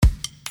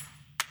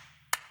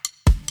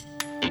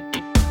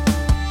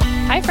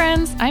Hi,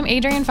 friends. I'm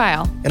Adrienne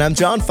File. And I'm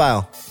John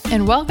File.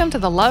 And welcome to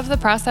the Love the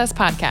Process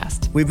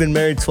podcast. We've been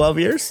married 12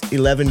 years,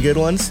 11 good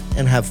ones,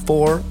 and have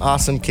 4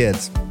 awesome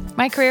kids.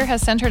 My career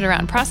has centered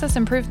around process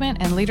improvement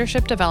and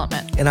leadership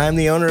development. And I'm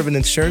the owner of an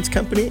insurance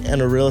company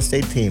and a real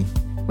estate team.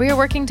 We are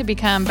working to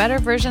become better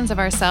versions of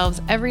ourselves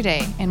every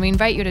day, and we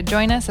invite you to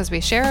join us as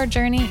we share our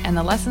journey and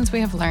the lessons we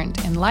have learned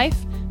in life,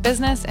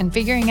 business, and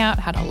figuring out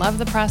how to love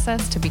the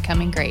process to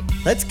becoming great.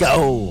 Let's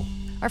go.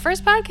 Our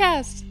first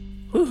podcast.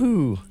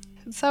 Woohoo.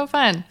 It's so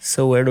fun.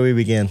 So where do we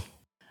begin?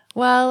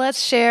 Well, let's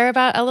share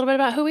a little bit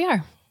about who we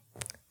are.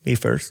 Me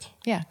first?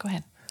 Yeah, go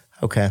ahead.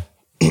 Okay.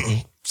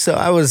 So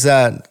I was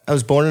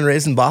born and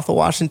raised in Bothell,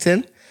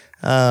 Washington.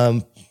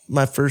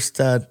 My first,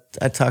 I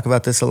talk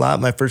about this a lot.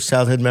 My first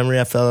childhood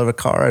memory, I fell out of a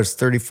car. I was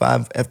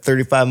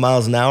 35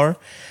 miles an hour,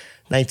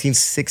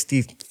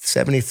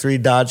 73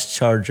 Dodge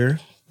Charger.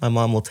 My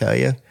mom will tell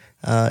you.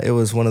 It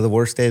was one of the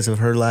worst days of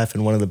her life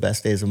and one of the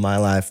best days of my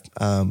life.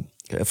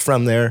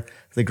 From there,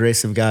 the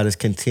grace of God has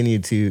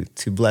continued to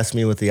bless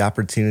me with the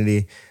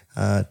opportunity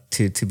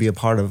to be a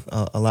part of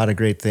a lot of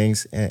great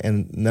things,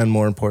 and none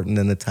more important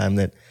than the time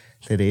that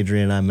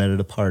Adrienne and I met at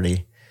a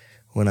party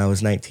when I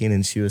was 19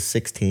 and she was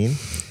 16.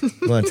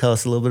 You want to tell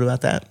us a little bit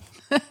about that?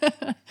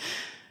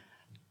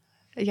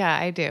 Yeah,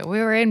 I do. We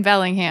were in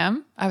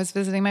Bellingham. I was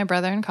visiting my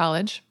brother in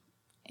college,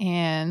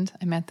 and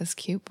I met this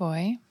cute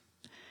boy.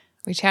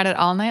 We chatted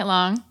all night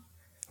long.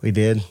 We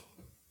did.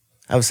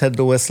 I was headed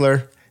to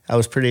Whistler. I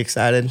was pretty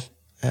excited.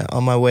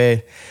 On my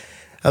way,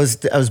 I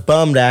was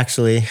bummed,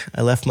 actually.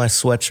 I left my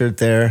sweatshirt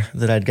there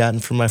that I'd gotten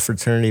from my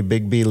fraternity,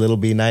 Big B, Little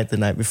B night the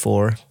night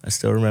before. I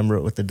still remember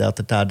it with the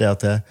Delta Tau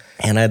Delta.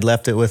 And I'd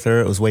left it with her.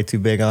 It was way too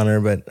big on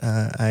her, but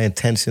I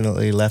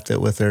intentionally left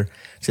it with her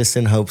just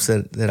in hopes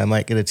that I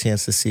might get a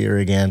chance to see her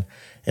again.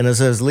 And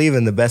as I was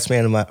leaving, the best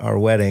man of our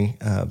wedding,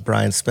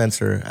 Brian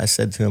Spencer, I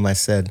said to him, I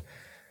said,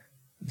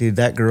 dude,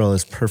 that girl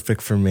is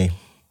perfect for me.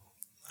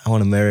 I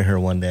want to marry her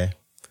one day.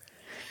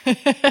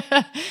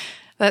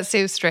 That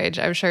seems strange,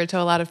 I'm sure, to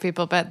a lot of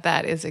people, but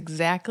that is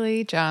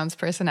exactly John's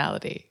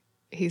personality.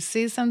 He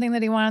sees something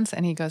that he wants,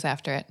 and he goes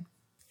after it.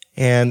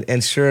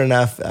 And sure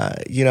enough,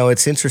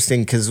 it's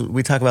interesting because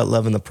we talk about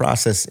loving the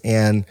process,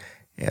 and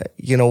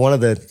one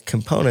of the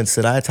components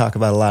that I talk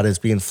about a lot is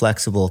being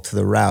flexible to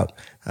the route.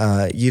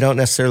 You don't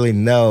necessarily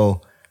know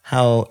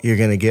how you're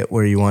going to get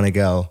where you want to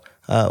go.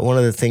 One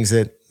of the things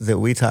that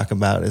we talk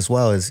about as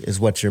well is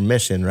what's your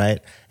mission, right?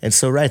 And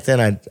so right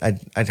then I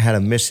had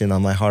a mission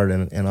on my heart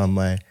and on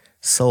my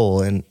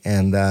soul, and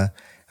I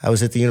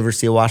was at the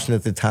University of Washington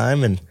at the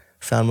time and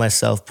found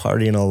myself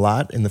partying a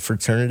lot in the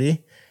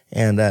fraternity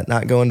and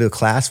not going to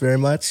class very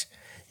much,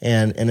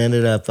 and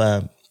ended up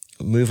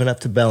moving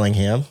up to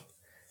Bellingham,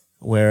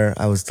 where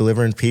I was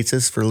delivering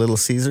pizzas for Little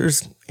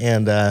Caesars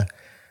and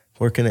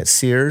working at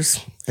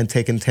Sears and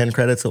taking 10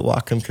 credits at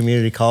Whatcom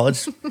Community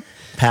College,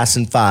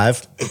 passing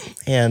 5.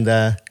 And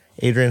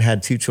Adrienne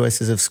had 2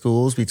 choices of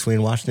schools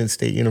between Washington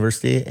State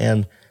University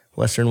and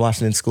Western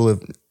Washington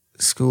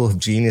School of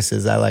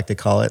Geniuses, I like to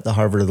call it, the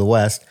Harvard of the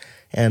West.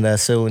 And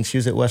so when she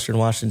was at Western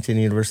Washington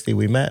University,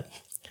 we met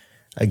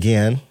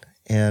again.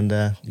 And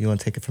you want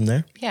to take it from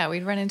there? Yeah,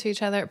 we'd run into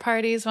each other at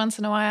parties once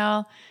in a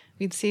while.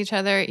 We'd see each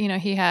other.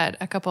 He had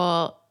a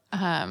couple,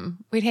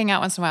 we'd hang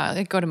out once in a while,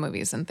 like go to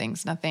movies and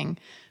things, nothing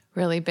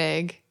really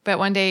big. But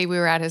one day we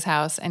were at his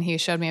house and he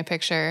showed me a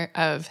picture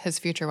of his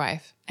future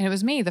wife. And it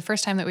was me, the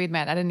first time that we'd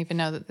met. I didn't even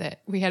know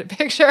that we had a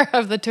picture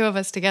of the 2 of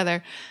us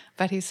together.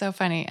 But he's so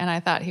funny. And I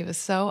thought he was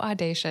so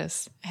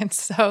audacious and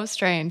so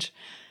strange.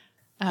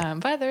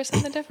 But there's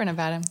something different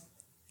about him.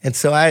 And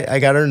so I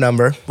got her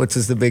number, which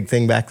is the big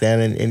thing back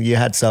then. And you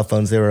had cell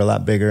phones. They were a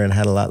lot bigger and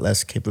had a lot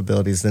less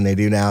capabilities than they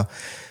do now.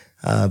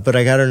 But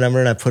I got her number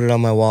and I put it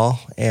on my wall.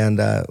 And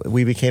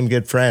we became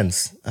good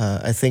friends.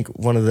 I think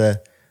one of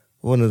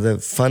the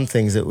fun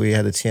things that we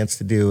had a chance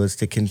to do was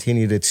to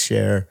continue to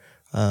share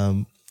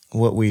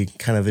what we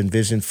kind of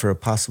envisioned for a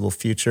possible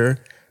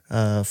future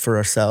for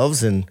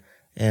ourselves,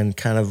 and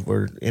kind of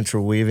were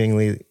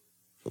interweavingly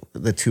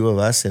the 2 of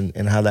us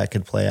and how that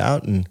could play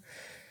out. And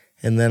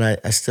then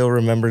I still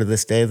remember to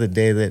this day, the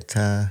day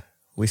that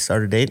we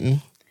started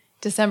dating.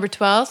 December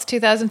 12th,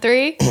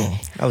 2003.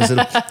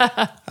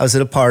 I was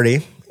at a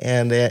party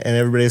and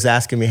everybody was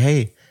asking me,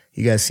 hey,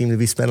 you guys seem to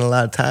be spending a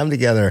lot of time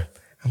together.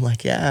 I'm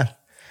like, yeah.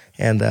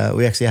 And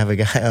we actually have a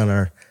guy on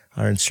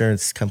our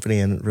insurance company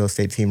and real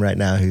estate team right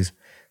now who's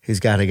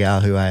got a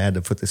gal who I had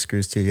to put the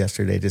screws to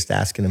yesterday, just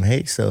asking him,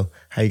 hey, so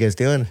how you guys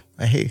doing?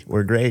 Hey,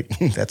 we're great.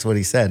 That's what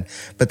he said.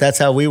 But that's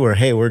how we were.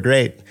 Hey, we're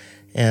great.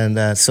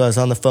 And so I was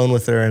on the phone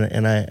with her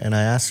and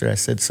I asked her, I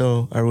said,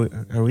 so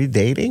are we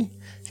dating? Do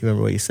you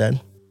remember what you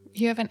said?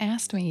 You haven't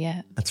asked me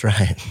yet. That's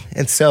right.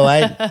 And so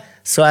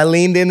I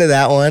leaned into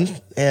that one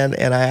and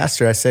I asked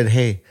her, I said,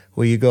 hey,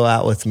 will you go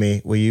out with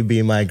me? Will you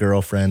be my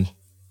girlfriend?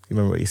 You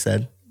remember what you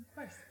said? Of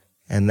course.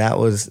 And that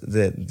was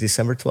the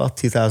December 12th,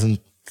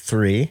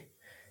 2003.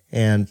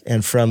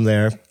 And from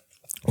there,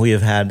 we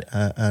have had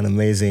an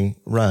amazing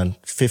run.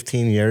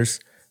 15 years,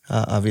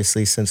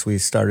 obviously, since we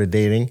started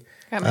dating.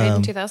 Got married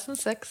in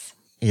 2006.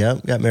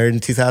 Yep, got married in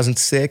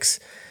 2006.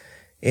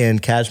 in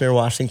Kashmir,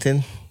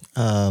 Washington.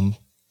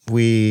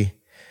 We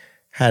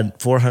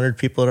had 400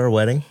 people at our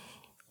wedding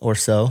or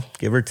so,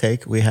 give or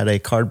take. We had a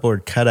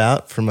cardboard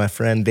cutout from my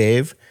friend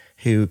Dave,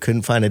 who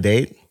couldn't find a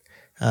date.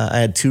 I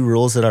had 2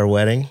 rules at our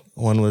wedding.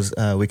 One was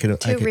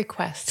Two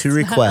requests. 2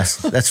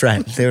 requests. That's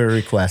right. They were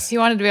requests. He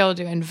wanted to be able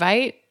to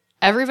invite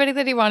everybody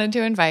that he wanted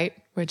to invite,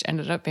 which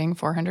ended up being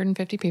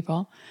 450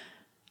 people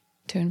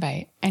to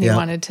invite. And he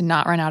wanted to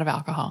not run out of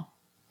alcohol.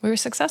 We were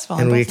successful.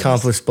 And we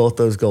accomplished both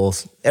those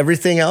goals.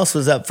 Everything else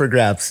was up for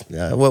grabs.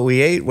 What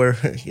we ate,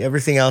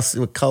 everything else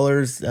with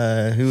colors,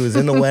 who was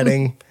in the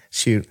wedding.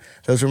 Shoot,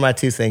 those were my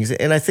 2 things.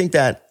 And I think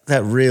that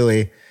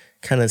really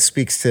kind of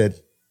speaks to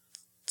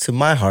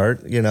my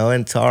heart,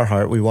 and to our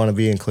heart. We want to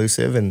be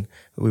inclusive, and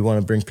we want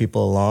to bring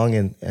people along,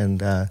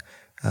 and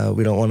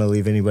we don't want to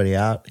leave anybody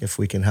out if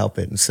we can help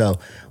it. And so,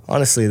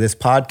 honestly, this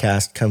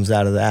podcast comes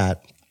out of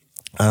that.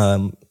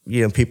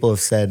 People have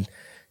said,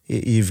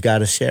 you've got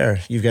to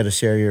share. You've got to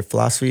share your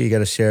philosophy. You got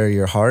to share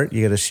your heart.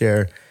 You got to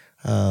share,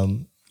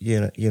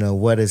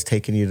 what has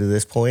taken you to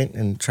this point,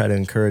 and try to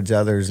encourage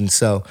others. And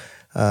so,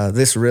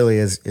 this really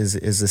is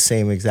the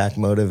same exact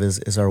motive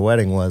as our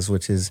wedding was,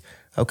 which is,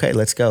 okay,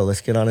 let's go. Let's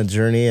get on a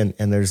journey. And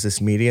there's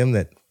this medium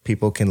that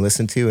people can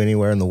listen to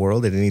anywhere in the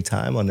world at any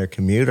time on their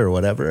commute or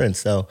whatever. And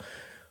so,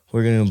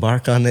 we're going to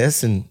embark on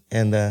this, and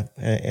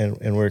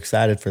we're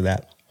excited for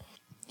that.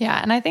 Yeah,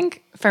 and I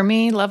think for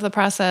me, Love the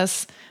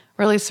Process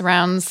really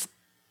surrounds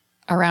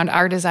around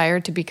our desire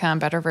to become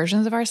better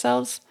versions of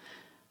ourselves.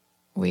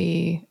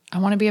 I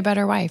want to be a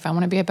better wife. I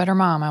want to be a better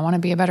mom. I want to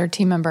be a better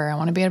team member. I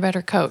want to be a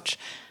better coach.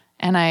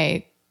 And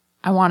I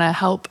want to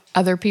help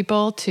other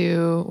people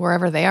to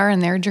wherever they are in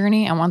their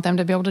journey. I want them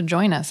to be able to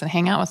join us and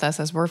hang out with us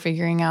as we're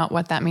figuring out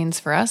what that means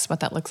for us, what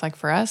that looks like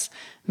for us.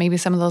 Maybe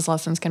some of those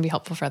lessons can be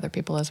helpful for other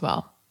people as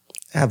well.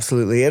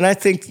 Absolutely. And I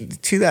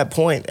think to that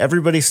point,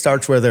 everybody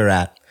starts where they're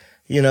at.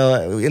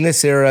 In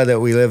this era that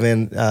we live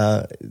in,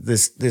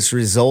 this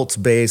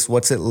results-based,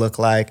 what's it look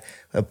like,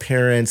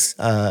 appearance,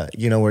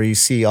 where you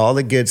see all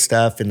the good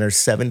stuff, and there's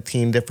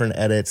 17 different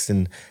edits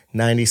and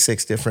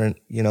 96 different,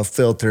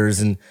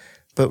 filters.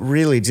 But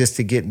really just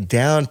to get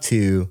down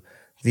to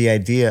the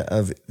idea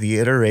of the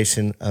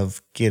iteration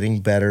of getting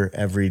better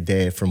every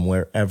day from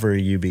wherever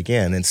you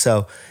begin. And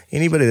so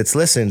anybody that's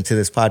listening to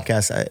this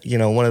podcast,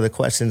 one of the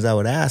questions I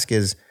would ask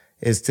is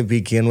to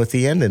begin with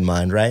the end in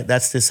mind, right?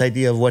 That's this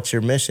idea of what's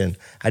your mission.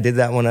 I did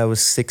that when I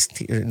was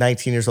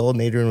 19 years old,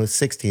 and Adrian was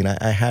 16.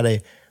 I had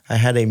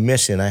a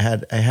mission. I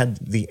had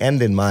the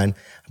end in mind,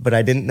 but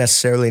I didn't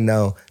necessarily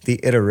know the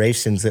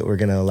iterations that were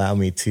going to allow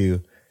me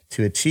to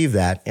achieve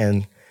that.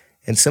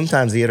 And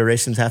sometimes the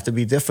iterations have to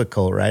be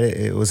difficult, right?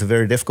 It was a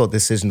very difficult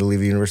decision to leave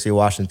the University of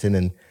Washington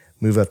and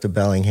move up to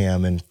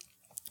Bellingham, and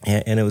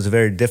it was a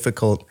very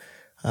difficult,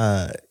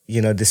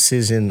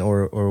 decision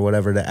or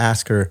whatever to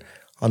ask her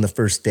on the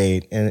first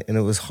date, and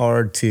it was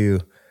hard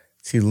to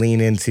lean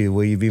into,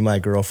 will you be my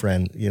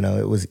girlfriend?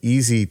 It was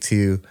easy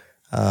to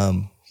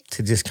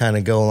just kind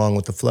of go along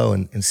with the flow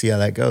and see how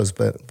that goes.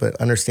 But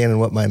understanding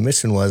what my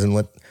mission was and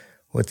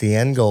what the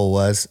end goal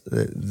was,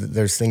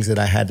 there's things that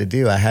I had to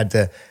do. I had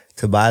to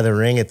buy the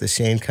ring at the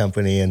Shane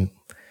Company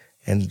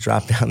and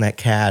drop down that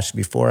cash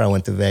before I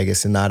went to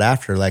Vegas, and not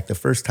after, like the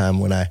first time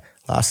when I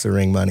lost the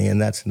ring money.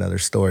 And that's another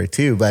story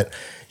too. But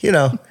you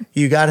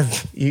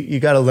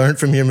gotta learn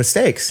from your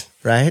mistakes,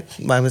 right?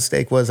 My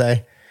mistake was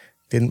I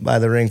didn't buy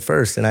the ring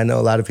first. And I know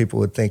a lot of people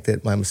would think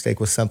that my mistake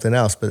was something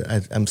else, but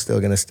I'm still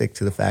going to stick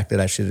to the fact that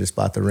I should have just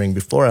bought the ring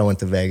before I went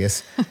to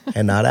Vegas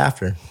and not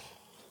after.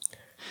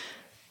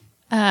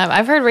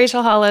 I've heard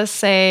Rachel Hollis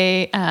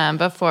say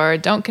before,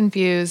 don't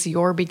confuse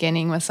your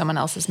beginning with someone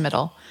else's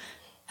middle.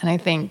 And I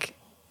think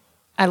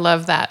I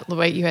love that,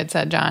 what you had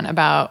said, John,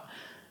 about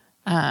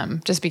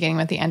just beginning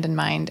with the end in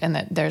mind, and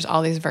that there's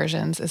all these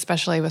versions,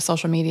 especially with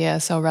social media,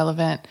 so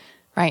relevant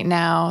right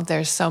now.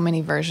 There's so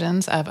many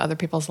versions of other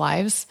people's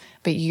lives,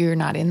 but you're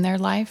not in their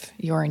life,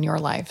 you're in your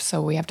life.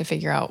 So we have to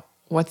figure out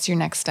what's your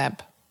next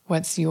step,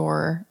 what's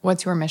your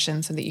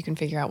mission, so that you can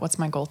figure out what's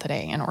my goal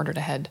today in order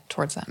to head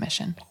towards that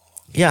mission.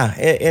 Yeah,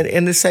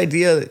 and this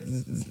idea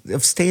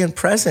of staying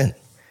present.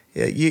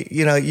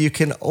 You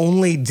can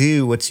only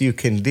do what you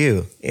can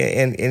do.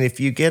 And if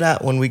you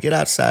when we get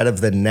outside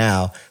of the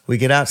now, we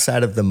get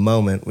outside of the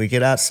moment, we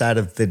get outside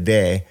of the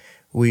day,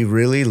 we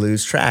really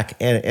lose track.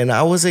 And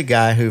I was a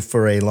guy who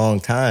for a long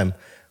time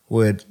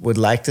would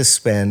like to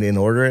spend an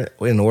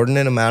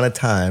inordinate amount of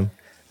time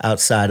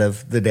outside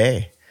of the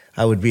day.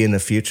 I would be in the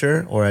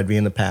future or I'd be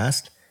in the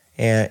past.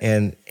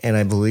 And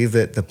I believe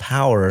that the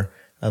power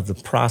of the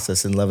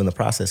process and loving the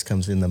process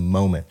comes in the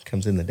moment,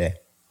 comes in the day.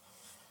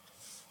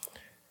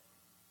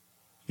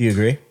 You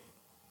agree?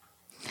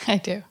 I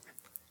do.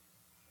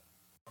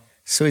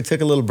 So we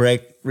took a little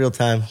break, real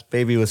time.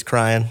 Baby was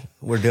crying.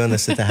 We're doing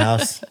this at the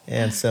house.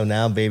 And so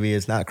now baby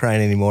is not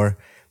crying anymore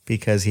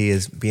because he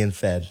is being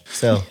fed.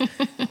 So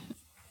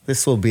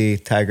this will be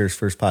Tiger's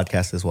first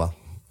podcast as well.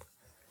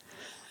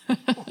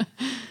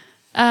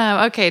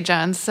 Okay,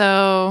 John.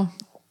 So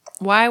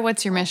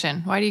what's your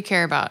mission? Why do you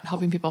care about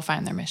helping people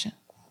find their mission?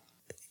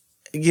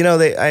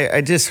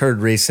 I just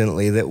heard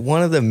recently that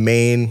one of the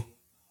main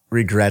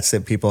regrets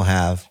that people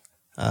have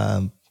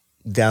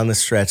down the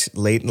stretch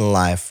late in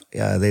life,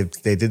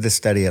 they did the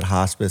study at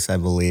hospice, I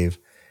believe,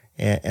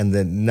 and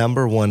the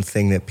number one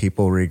thing that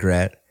people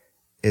regret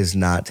is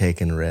not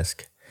taking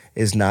risk,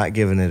 is not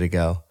giving it a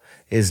go,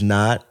 is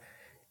not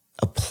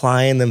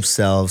applying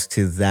themselves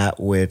to that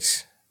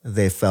which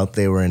they felt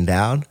they were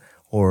endowed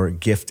or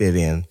gifted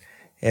in.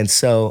 And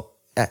so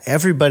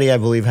everybody, I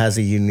believe, has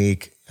a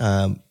unique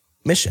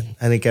mission.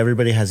 I think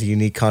everybody has a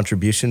unique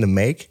contribution to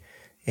make.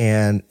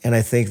 And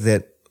I think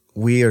that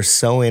we are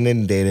so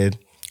inundated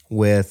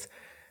with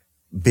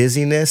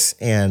busyness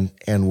and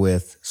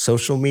with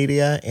social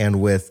media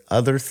and with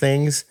other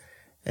things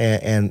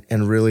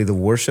and really the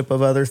worship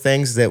of other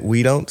things that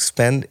we don't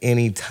spend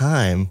any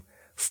time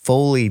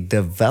fully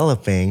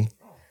developing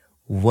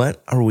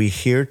what are we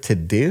here to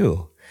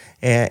do.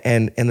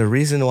 And the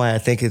reason why I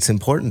think it's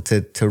important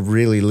to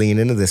really lean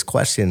into this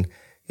question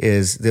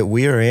is that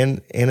we are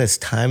in this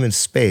time and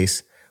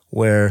space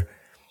where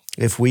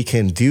if we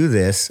can do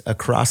this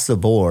across the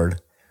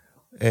board,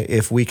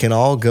 if we can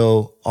all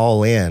go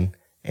all in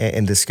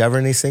and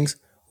discovering these things,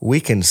 we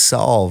can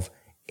solve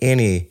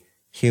any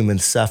human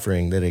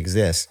suffering that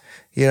exists.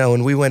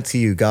 When we went to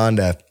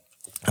Uganda,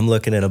 I'm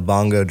looking at a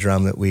bongo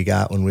drum that we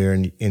got when we were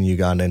in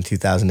Uganda in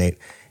 2008,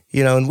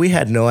 and we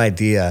had no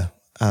idea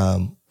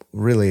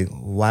really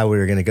why we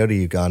were going to go to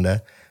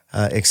Uganda,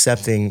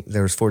 excepting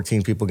there was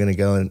 14 people going to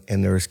go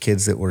and there was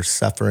kids that were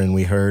suffering,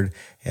 we heard,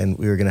 and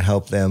we were going to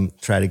help them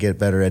try to get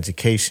better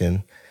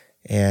education.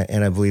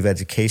 And I believe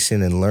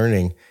education and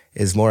learning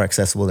is more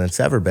accessible than it's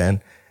ever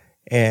been.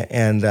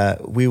 And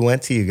we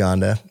went to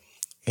Uganda,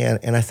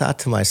 and I thought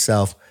to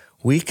myself,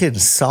 we could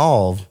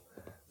solve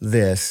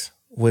this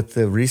with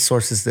the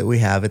resources that we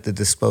have at the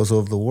disposal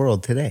of the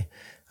world today.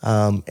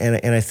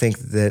 And I think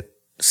that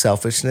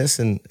selfishness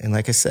and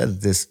like I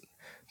said, this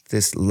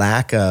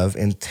lack of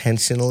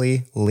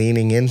intentionally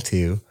leaning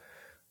into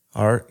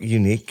our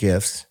unique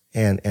gifts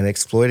and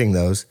exploiting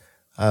those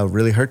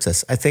really hurts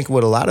us. I think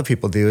what a lot of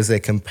people do is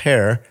they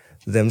compare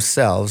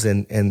themselves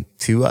and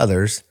to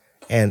others,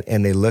 and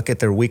they look at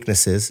their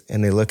weaknesses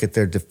and they look at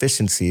their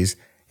deficiencies,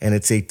 and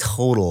it's a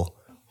total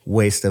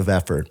waste of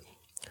effort.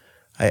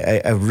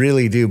 I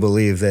really do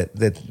believe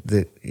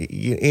that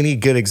any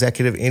good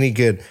executive, any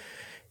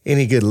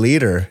good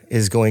leader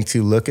is going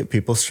to look at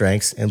people's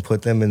strengths and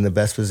put them in the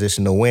best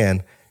position to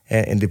win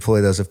and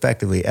deploy those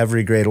effectively.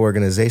 Every great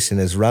organization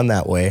is run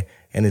that way,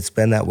 and it's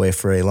been that way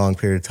for a long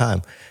period of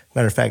time.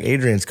 Matter of fact,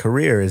 Adrian's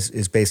career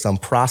is based on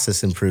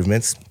process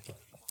improvements.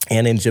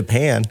 And in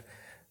Japan,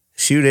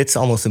 it's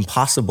almost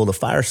impossible to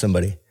fire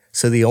somebody.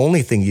 So the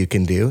only thing you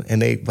can do,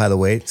 and they, by the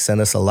way, send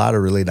us a lot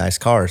of really nice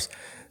cars.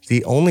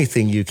 The only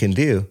thing you can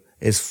do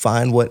is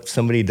find what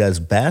somebody does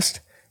best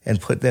and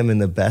put them in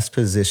the best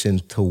position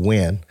to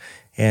win.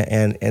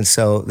 And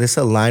so this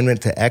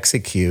alignment to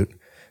execute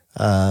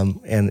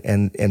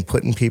and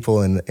putting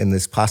people in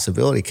this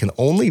possibility can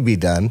only be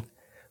done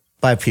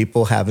by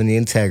people having the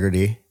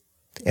integrity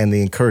and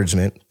the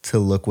encouragement to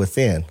look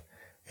within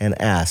and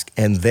ask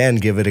and then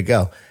give it a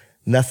go.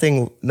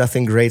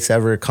 Nothing great's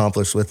ever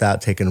accomplished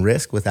without taking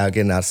risk, without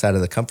getting outside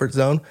of the comfort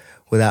zone,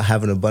 without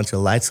having a bunch of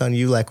lights on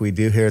you like we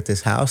do here at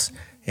this house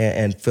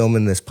and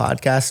filming this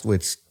podcast,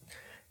 which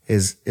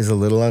is a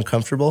little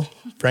uncomfortable,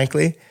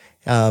 frankly.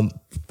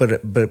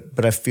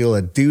 But I feel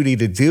a duty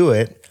to do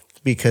it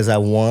because I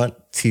want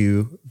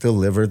to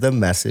deliver the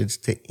message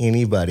to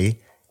anybody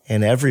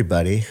and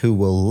everybody who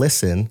will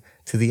listen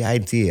to the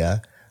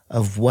idea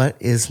of what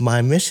is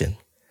my mission.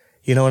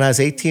 When I was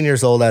 18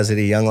 years old, I was at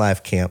a Young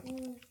Life camp.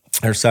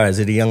 I was at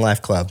a Young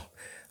Life club.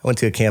 I went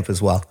to a camp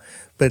as well.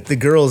 But the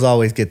girls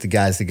always get the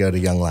guys to go to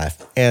Young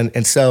Life.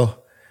 And so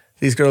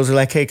these girls are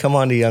like, hey, come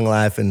on to Young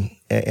Life.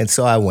 And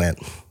so I went.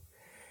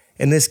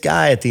 And this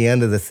guy at the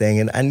end of the thing,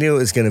 and I knew it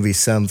was going to be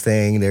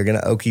something. They're going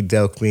to okey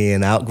doke me,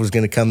 and out was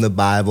going to come the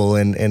Bible,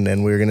 and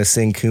we were going to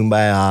sing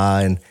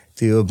Kumbaya and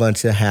do a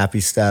bunch of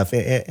happy stuff.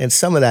 And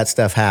some of that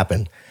stuff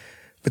happened.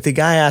 But the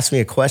guy asked me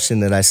a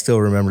question that I still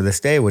remember this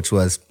day, which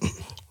was,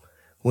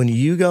 when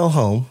you go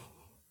home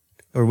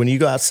or when you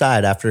go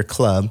outside after a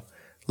club,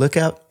 look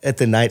out at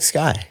the night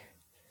sky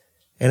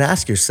and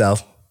ask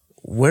yourself,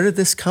 where did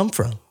this come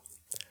from?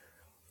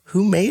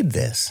 Who made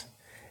this?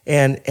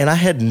 And I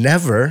had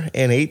never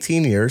in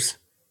 18 years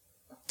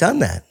done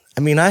that.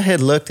 I mean, I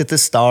had looked at the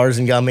stars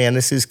and gone, man,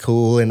 this is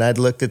cool. And I'd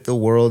looked at the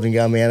world and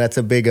gone, man, that's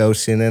a big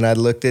ocean. And I'd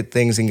looked at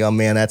things and gone,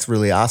 man, that's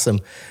really awesome.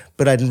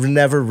 But I'd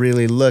never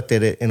really looked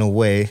at it in a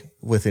way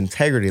with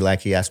integrity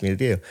like he asked me to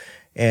do.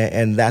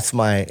 And that's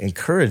my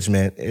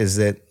encouragement, is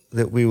that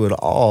we would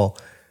all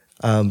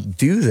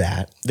do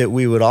that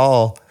we would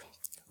all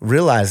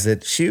realize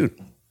that, shoot,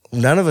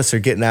 none of us are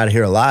getting out of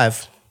here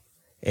alive.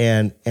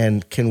 And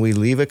can we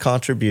leave a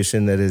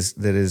contribution that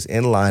is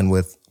in line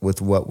with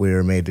what we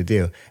were made to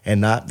do and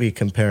not be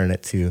comparing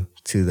it to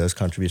those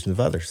contributions of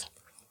others?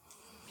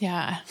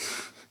 Yeah.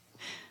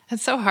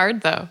 It's so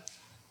hard though.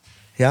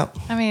 Yeah.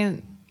 I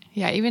mean,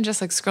 yeah, even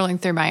just like scrolling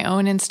through my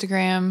own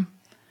Instagram,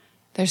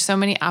 There's so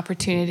many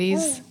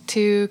opportunities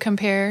to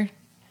compare.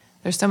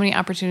 There's so many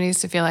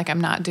opportunities to feel like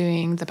I'm not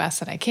doing the best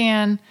that I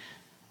can.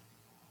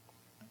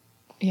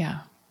 Yeah.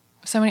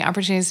 So many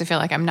opportunities to feel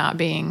like I'm not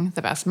being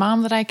the best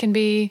mom that I can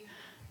be.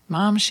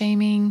 Mom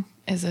shaming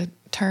is a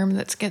term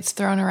that gets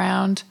thrown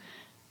around.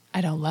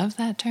 I don't love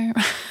that term.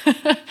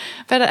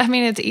 But I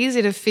mean, it's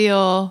easy to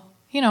feel,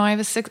 I have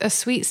a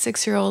sweet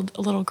 6-year-old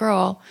little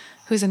girl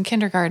who's in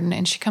kindergarten,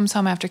 and she comes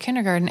home after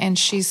kindergarten and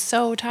she's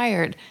so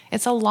tired.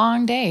 It's a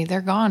long day. They're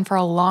gone for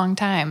a long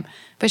time.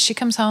 But she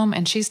comes home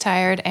and she's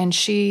tired and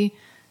she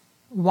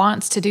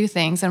wants to do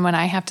things. And when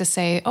I have to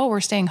say, oh,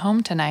 we're staying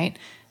home tonight,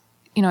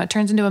 it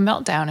turns into a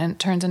meltdown and it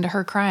turns into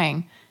her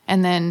crying.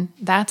 And then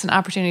that's an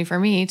opportunity for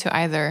me to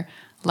either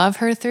love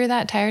her through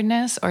that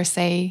tiredness or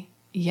say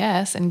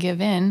yes and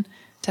give in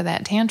to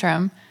that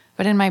tantrum.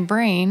 But in my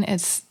brain,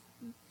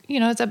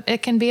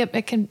 it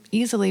can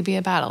easily be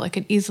a battle. It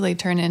could easily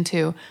turn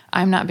into,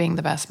 I'm not being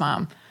the best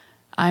mom.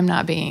 I'm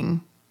not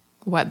being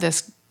what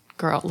this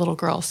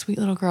sweet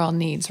little girl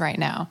needs right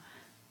now.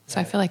 So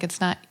right. I feel like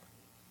it's not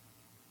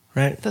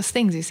right. Those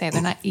things you say,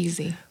 they're not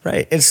easy.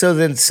 Right. And so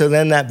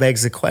then that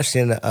begs the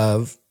question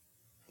of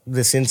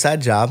this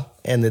inside job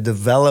and the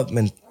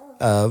development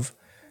of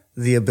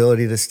the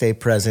ability to stay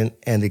present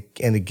and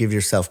to give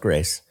yourself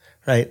grace.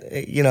 Right.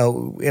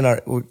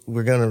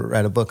 We're going to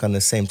write a book on the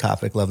same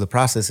topic, Love the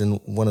Process. And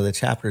one of the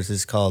chapters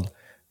is called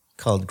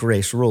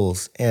Grace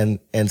Rules. And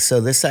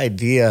so this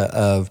idea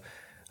of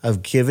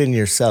giving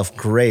yourself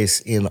grace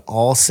in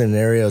all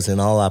scenarios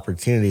and all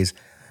opportunities.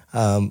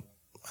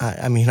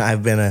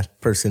 I've been a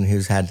person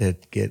who's had to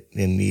get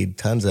and need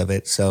tons of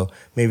it. So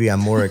maybe I'm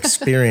more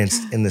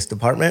experienced in this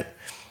department,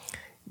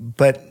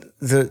 but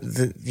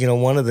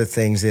one of the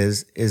things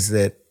is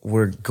that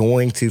we're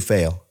going to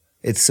fail.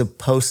 It's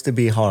supposed to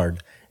be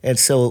hard. And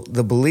so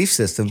the belief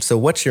system, so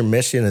what's your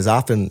mission is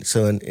often,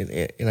 so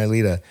and I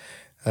lead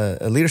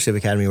a leadership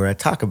academy where I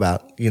talk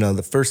about,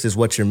 the first is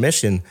what's your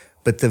mission,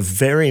 but the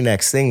very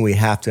next thing we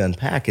have to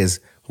unpack is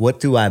what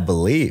do I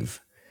believe?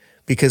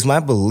 Because my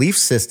belief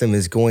system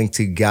is going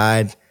to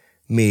guide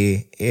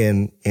me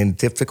in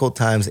difficult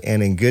times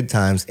and in good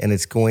times, and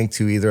it's going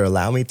to either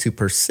allow me to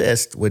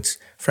persist, which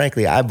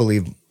frankly, I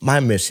believe my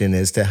mission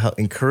is to help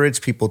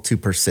encourage people to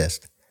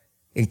persist.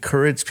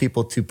 Encourage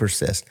people to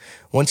persist.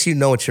 Once you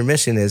know what your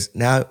mission is,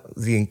 now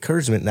the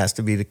encouragement has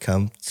to be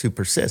to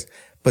persist.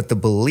 But the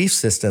belief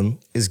system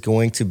is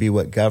going to be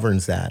what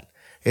governs that.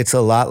 It's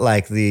a lot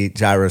like the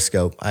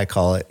gyroscope, I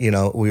call it. We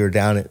were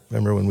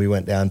remember when we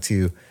went down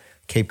to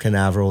Cape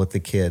Canaveral with the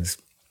kids,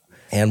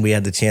 and we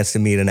had the chance to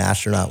meet an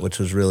astronaut, which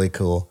was really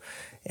cool.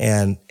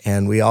 And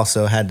we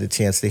also had the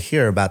chance to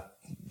hear about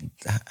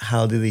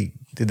how did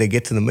they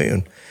get to the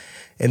moon.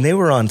 And they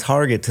were on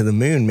target to the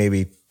moon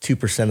maybe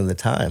 2% of the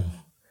time.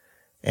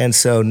 And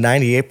so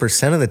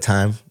 98% of the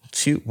time,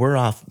 we're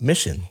off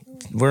mission.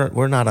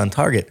 We're not on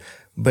target.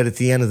 But at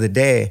the end of the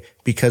day,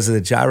 because of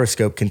the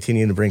gyroscope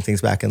continuing to bring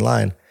things back in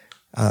line,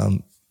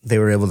 they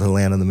were able to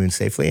land on the moon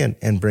safely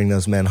and bring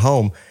those men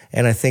home.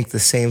 And I think the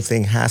same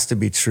thing has to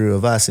be true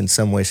of us in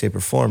some way, shape, or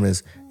form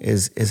is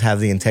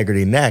have the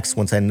integrity next,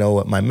 once I know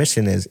what my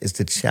mission is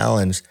to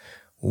challenge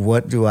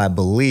what do I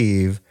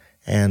believe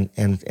and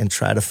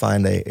try to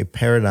find a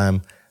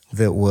paradigm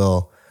that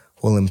will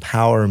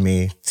empower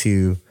me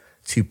to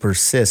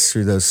persist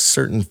through those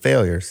certain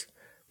failures.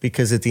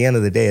 Because at the end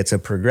of the day, it's a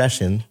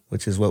progression,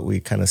 which is what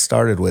we kind of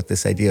started with,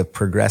 this idea of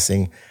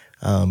progressing,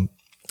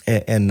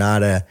 and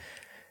not a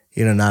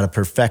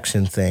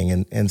perfection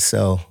thing. And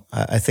so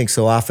I think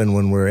so often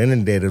when we're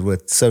inundated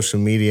with social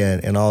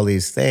media and all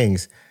these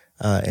things,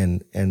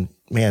 and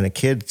man, a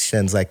kid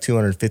sends like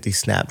 250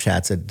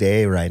 Snapchats a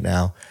day right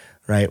now,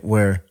 right?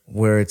 Where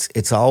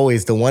it's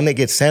always the one that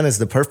gets sent is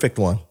the perfect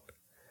one,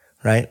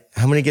 right?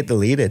 How many get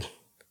deleted?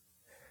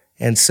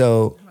 And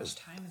so, how much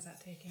time is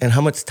that taking? And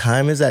how much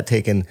time is that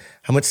taking?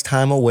 How much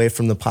time away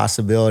from the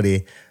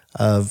possibility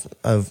of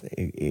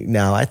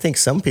now, I think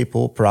some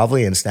people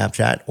probably in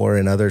Snapchat or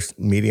in other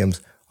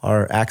mediums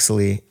are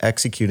actually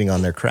executing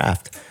on their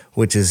craft,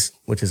 which is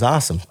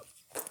awesome.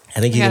 I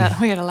think we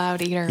got a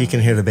loud eater. You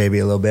can hear the baby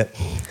a little bit.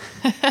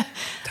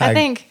 I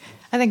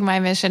think my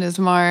mission is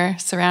more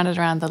surrounded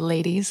around the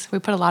ladies. We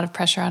put a lot of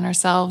pressure on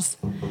ourselves.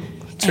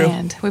 True.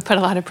 And we put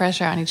a lot of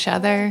pressure on each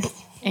other.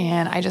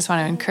 And I just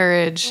want to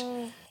encourage.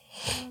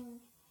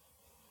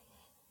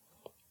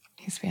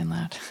 He's being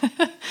loud.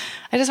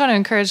 I just want to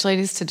encourage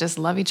ladies to just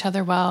love each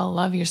other well,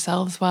 love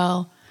yourselves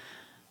well,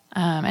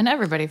 and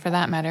everybody for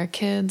that matter.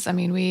 Kids,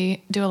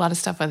 we do a lot of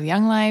stuff with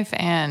Young Life,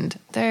 and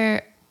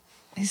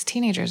these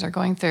teenagers are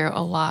going through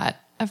a lot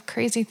of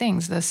crazy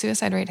things. The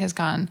suicide rate has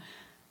gone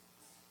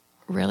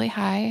really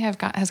high,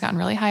 has gotten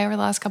really high over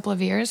the last couple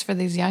of years for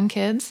these young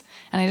kids,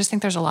 and I just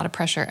think there's a lot of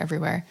pressure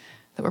everywhere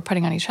that we're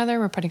putting on each other,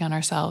 we're putting on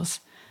ourselves.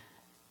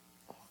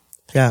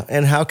 Yeah,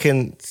 and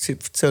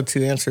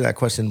to answer that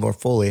question more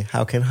fully,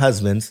 how can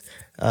husbands,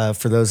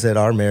 for those that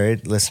are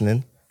married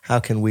listening, how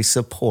can we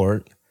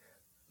support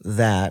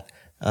that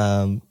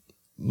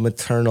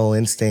maternal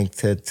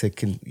instinct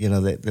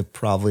that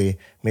probably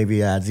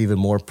maybe adds even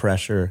more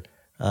pressure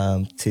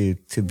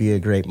to be a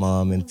great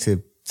mom and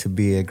to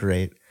be a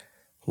great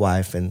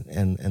wife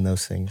and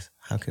those things?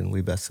 How can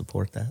we best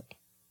support that?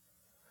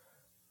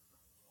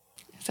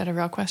 Is that a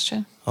real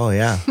question? Oh,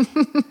 yeah.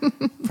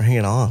 Bring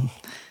it on.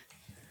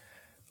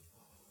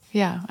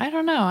 Yeah, I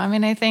don't know. I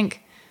mean, I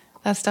think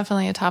that's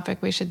definitely a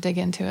topic we should dig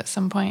into at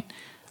some point.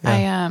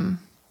 Yeah.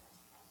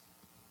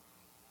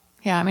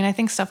 I mean, I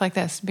think stuff like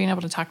this, being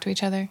able to talk to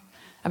each other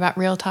about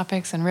real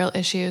topics and real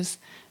issues,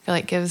 I feel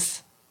like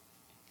gives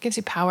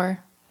you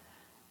power.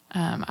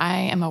 I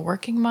am a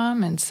working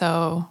mom, and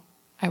so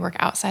I work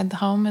outside the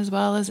home as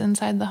well as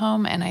inside the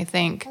home. And I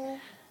think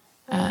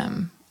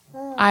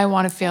I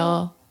want to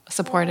feel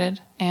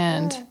supported.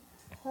 And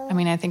I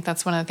mean, I think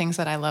that's one of the things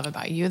that I love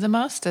about you the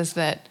most is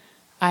that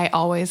I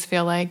always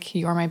feel like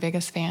you're my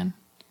biggest fan.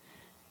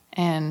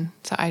 And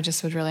so I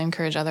just would really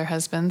encourage other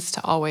husbands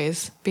to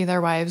always be their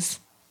wives'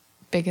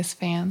 biggest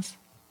fans,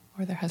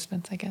 or their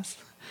husbands, I guess,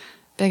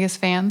 biggest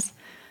fans.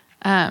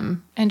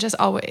 And just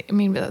always, I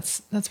mean,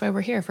 that's why we're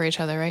here for each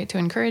other, right? To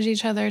encourage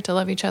each other, to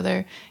love each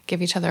other,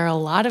 give each other a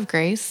lot of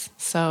grace.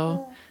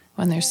 So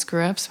when there's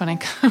screw ups, when I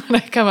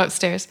come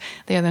upstairs,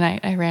 the other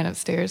night I ran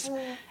upstairs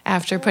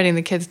after putting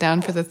the kids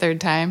down for the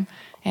third time,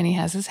 and he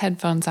has his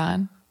headphones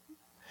on,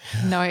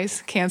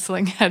 noise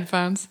canceling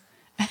headphones.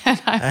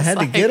 And I had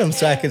to get them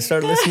so I could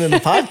start listening to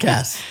the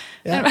podcast.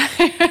 Yeah.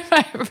 And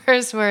my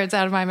first words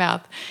out of my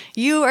mouth,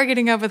 "You are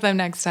getting up with them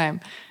next time."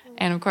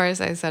 And of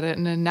course, I said it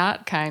in a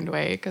not kind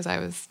way because I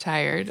was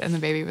tired and the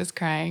baby was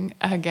crying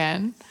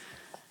again.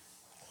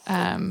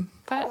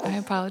 But I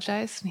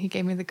apologized, and he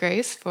gave me the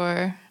grace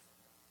for,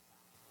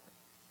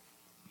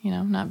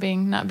 not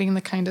being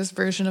the kindest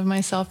version of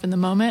myself in the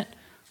moment.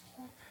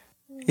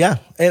 Yeah,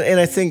 and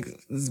I think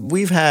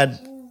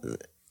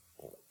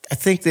I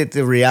think that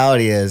the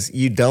reality is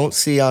you don't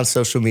see on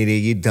social media,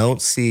 you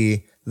don't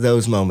see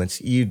those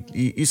moments.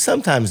 You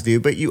sometimes do,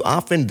 but you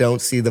often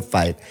don't see the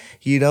fight.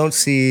 You don't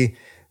see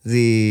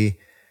the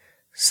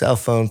cell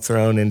phone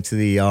thrown into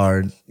the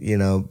yard,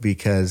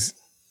 because,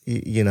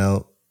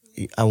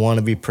 I want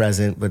to be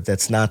present, but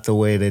that's not the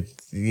way to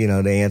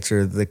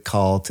answer the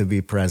call to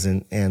be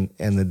present and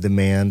the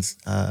demands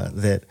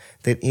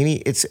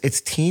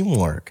it's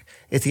teamwork.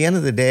 At the end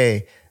of the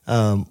day,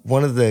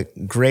 one of the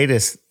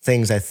greatest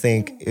things I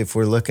think, if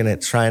we're looking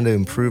at trying to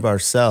improve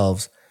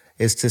ourselves,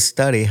 is to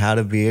study how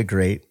to be a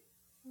great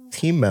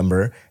team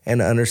member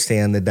and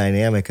understand the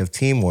dynamic of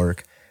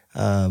teamwork,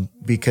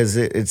 because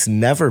it's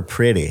never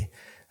pretty.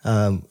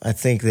 I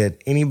think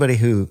that anybody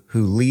who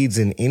leads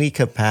in any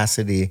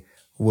capacity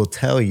will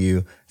tell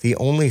you the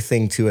only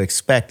thing to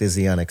expect is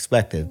the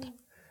unexpected.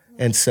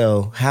 And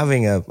so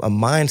having a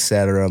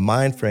mindset or a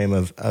mind frame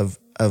of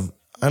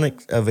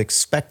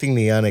expecting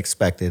the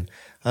unexpected,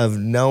 of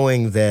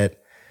knowing that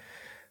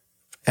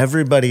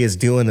everybody is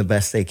doing the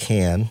best they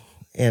can,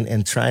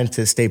 and trying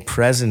to stay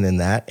present in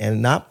that,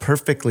 and not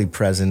perfectly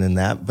present in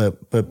that, but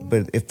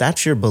if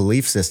that's your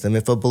belief system,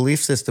 if a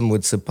belief system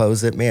would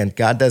suppose that, man,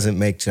 God doesn't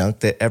make junk,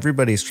 that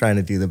everybody's trying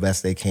to do the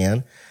best they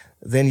can,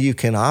 then you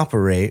can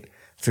operate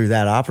through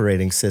that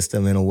operating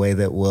system in a way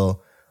that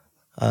will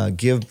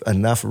give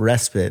enough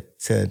respite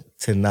to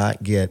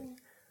not get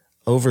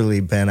overly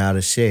bent out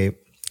of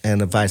shape,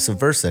 and vice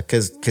versa.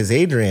 Because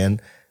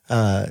Adrienne,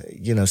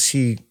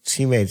 she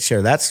may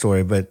share that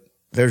story, but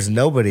there's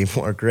nobody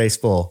more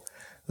graceful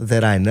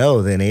that I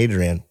know than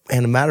Adrienne.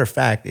 And a matter of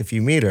fact, if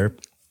you meet her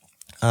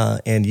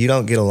and you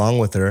don't get along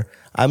with her,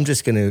 I'm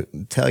just going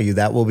to tell you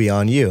that will be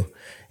on you,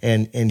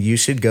 and you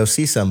should go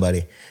see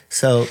somebody.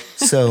 So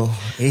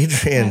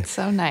Adrienne, that's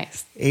so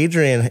nice.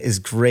 Adrienne is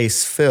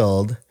grace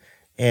filled,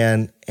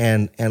 and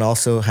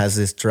also has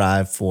this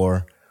drive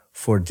for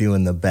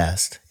doing the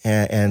best,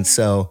 and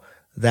so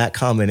that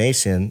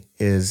combination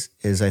is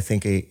I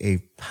think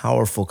a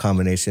powerful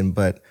combination.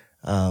 But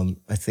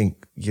I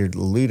think you're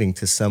alluding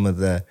to some of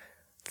the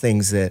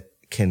things that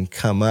can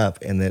come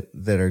up and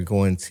that are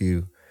going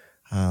to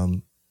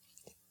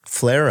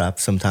flare up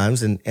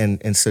sometimes,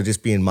 and so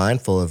just being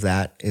mindful of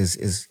that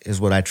is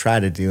what I try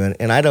to do,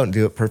 and I don't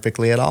do it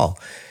perfectly at all.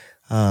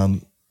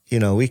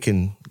 We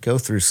can go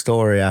through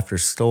story after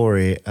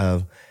story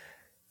of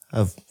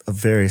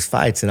various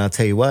fights, and I'll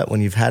tell you what,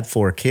 when you've had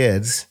 4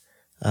 kids,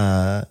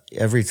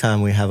 every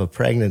time we have a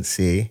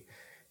pregnancy,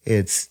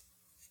 it's,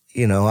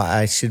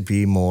 I should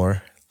be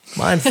more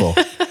mindful.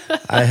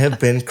 I have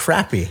been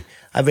crappy.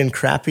 I've been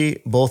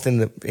crappy both in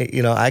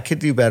the, I could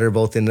do better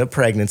both in the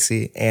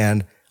pregnancy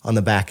and on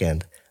the back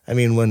end. I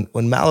mean, when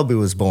Malibu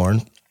was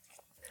born,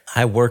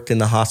 I worked in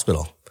the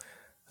hospital.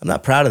 I'm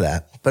not proud of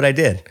that, but I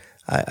did.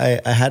 I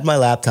had my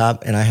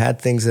laptop and I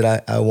had things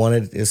that I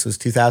wanted. This was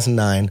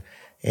 2009,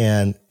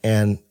 and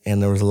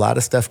there was a lot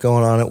of stuff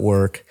going on at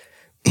work,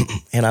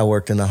 and I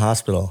worked in the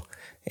hospital,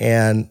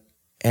 and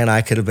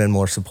I could have been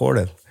more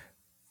supportive.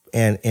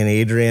 And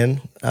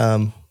Adrienne,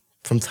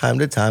 from time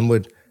to time,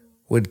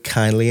 would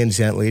kindly and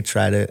gently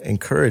try to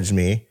encourage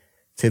me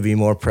to be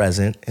more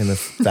present in the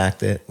fact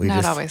that we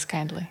not always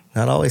kindly.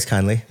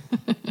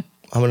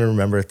 I'm going to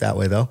remember it that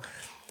way, though.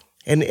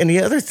 And the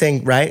other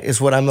thing, right,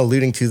 is what I'm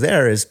alluding to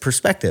there is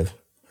perspective,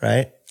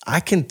 right? I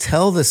can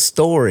tell the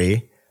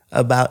story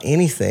about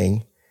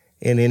anything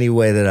in any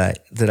way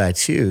that I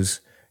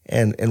choose.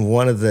 And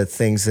one of the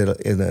things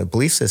that in the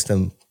belief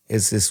system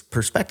is this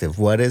perspective.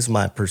 What is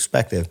my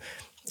perspective?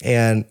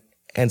 And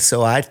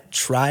so I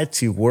try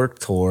to work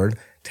toward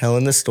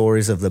telling the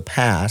stories of the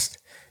past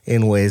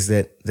in ways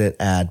that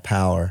add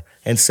power.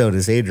 And so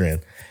does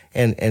Adrian.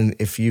 And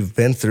if you've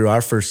been through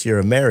our first year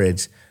of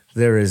marriage,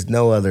 there is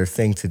no other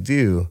thing to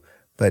do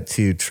but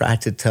to try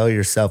to tell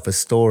yourself a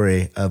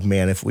story of,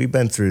 man, if we've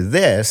been through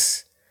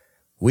this,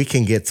 we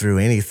can get through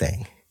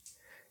anything.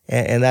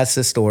 And that's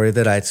the story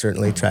that I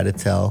certainly try to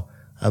tell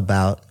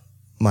about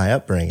my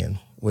upbringing,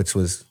 which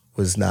was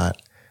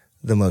not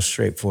the most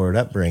straightforward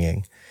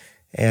upbringing.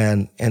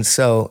 And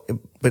so,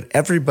 but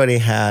everybody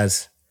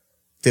has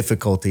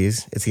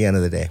difficulties at the end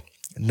of the day.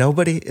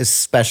 Nobody is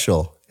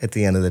special at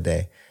the end of the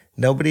day.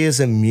 Nobody is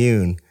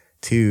immune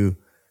to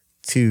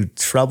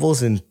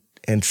troubles and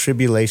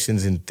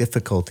tribulations and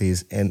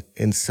difficulties.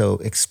 And so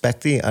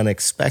expect the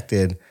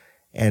unexpected,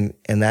 and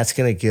that's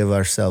going to give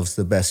ourselves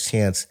the best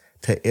chance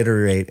to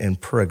iterate and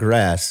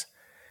progress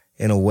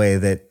in a way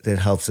that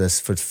helps us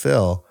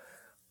fulfill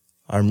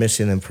our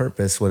mission and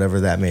purpose,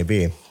 whatever that may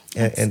be.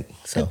 And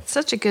so it's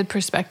such a good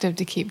perspective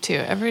to keep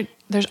too.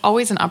 There's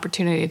always an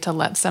opportunity to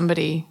let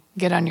somebody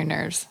get on your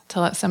nerves, to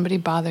let somebody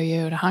bother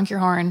you, to honk your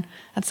horn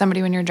at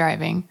somebody when you're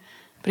driving.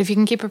 But if you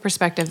can keep a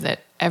perspective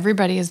that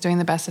everybody is doing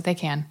the best that they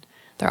can,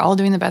 they're all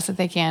doing the best that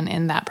they can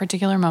in that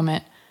particular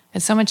moment,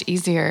 it's so much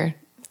easier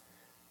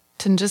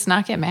to just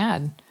not get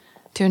mad,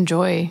 to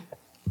enjoy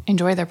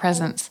their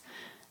presence.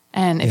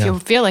 And if you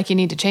feel like you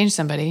need to change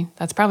somebody,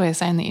 that's probably a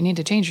sign that you need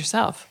to change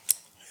yourself.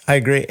 I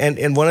agree.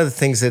 And one of the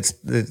things that's,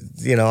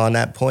 on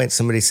that point,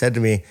 somebody said to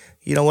me,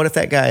 what if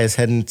that guy is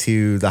heading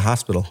to the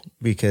hospital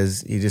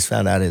because he just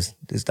found out his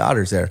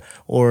daughter's there?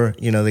 Or,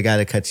 the guy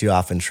that cuts you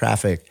off in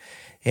traffic.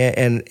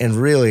 And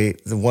really,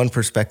 the one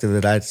perspective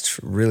that I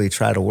really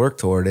try to work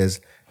toward is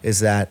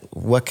that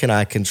what can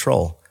I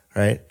control,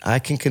 right? I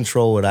can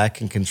control what I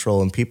can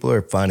control, and people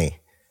are funny.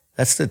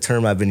 That's the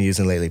term I've been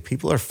using lately.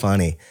 People are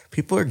funny.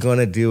 People are going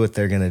to do what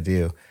they're going to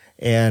do.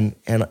 And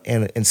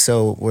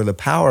so where the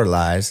power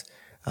lies,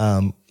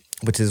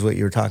 which is what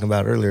you were talking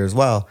about earlier as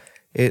well,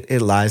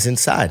 it lies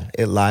inside.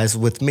 It lies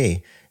with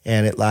me,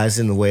 and it lies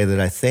in the way that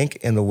I think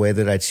and the way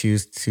that I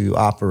choose to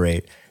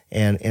operate.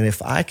 And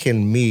if I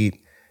can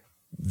meet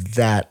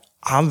that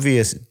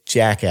obvious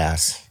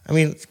jackass,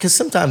 because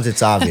sometimes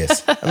it's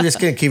obvious. I'm just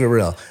going to keep it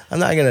real. I'm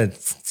not going to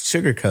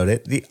sugarcoat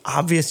it. The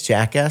obvious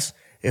jackass,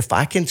 if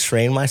I can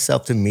train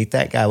myself to meet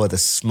that guy with a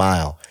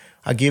smile.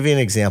 I'll give you an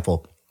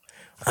example.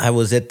 I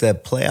was at the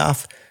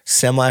playoff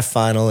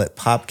semifinal at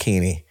Pop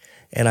Keeney,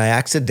 and I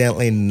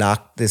accidentally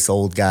knocked this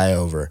old guy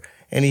over.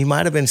 And he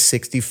might have been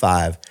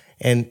 65.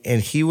 And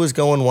he was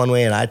going one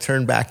way, and I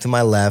turned back to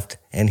my left,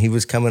 and he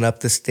was coming up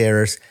the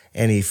stairs,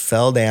 and he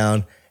fell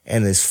down,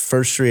 and his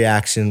first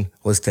reaction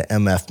was to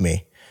MF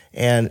me.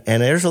 And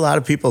there's a lot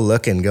of people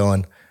looking,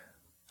 going,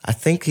 I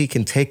think he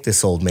can take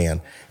this old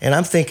man. And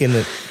I'm thinking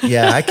that,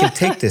 yeah, I can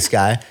take this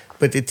guy.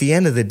 But at the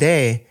end of the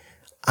day,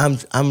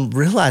 I'm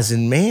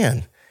realizing,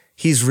 man,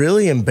 he's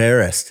really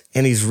embarrassed,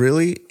 and he's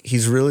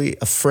really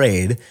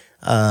afraid.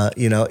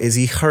 Is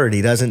he hurt?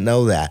 He doesn't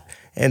know that.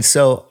 And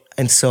so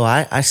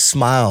I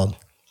smiled.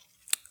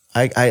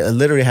 I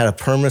literally had a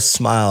permanent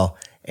smile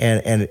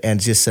and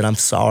just said, I'm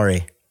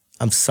sorry.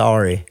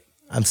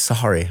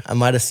 I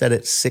might have said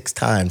it 6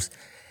 times.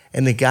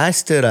 And the guy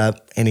stood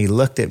up and he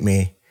looked at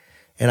me,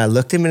 and I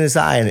looked him in his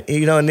eye. And,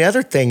 and the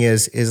other thing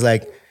is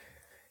like,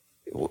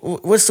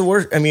 what's the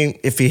worst?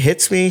 If he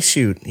hits me,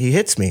 shoot, he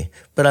hits me.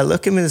 But I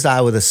look him in his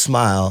eye with a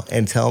smile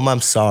and tell him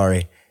I'm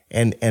sorry.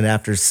 And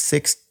after the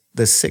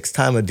 6th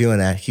time of doing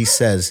that, he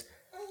says,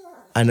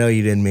 I know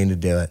you didn't mean to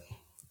do it.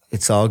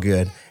 It's all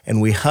good. And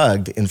we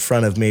hugged in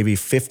front of maybe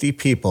 50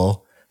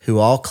 people who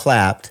all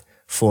clapped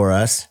for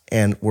us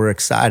and were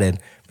excited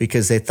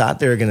because they thought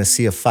they were going to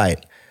see a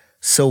fight.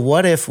 So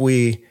what if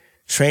we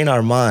train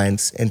our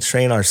minds and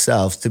train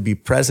ourselves to be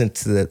present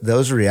to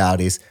those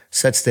realities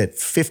such that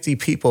 50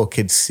 people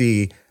could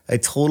see a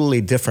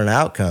totally different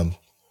outcome?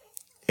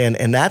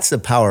 And that's the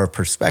power of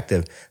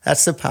perspective.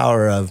 That's the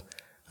power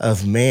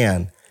of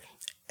man.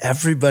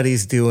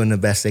 Everybody's doing the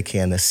best they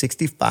can. The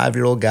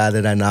 65-year-old guy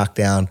that I knocked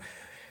down,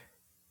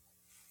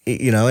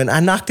 and I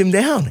knocked him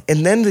down.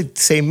 And then to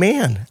say,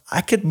 man,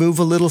 I could move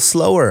a little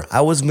slower.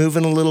 I was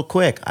moving a little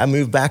quick. I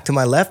moved back to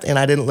my left, and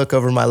I didn't look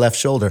over my left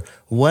shoulder.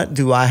 What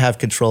do I have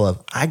control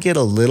of? I get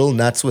a little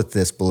nuts with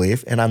this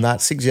belief, and I'm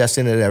not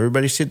suggesting that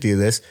everybody should do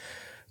this.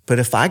 But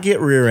if I get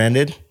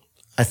rear-ended,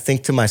 I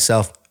think to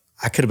myself,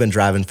 I could have been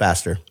driving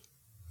faster.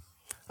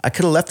 I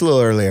could have left a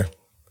little earlier.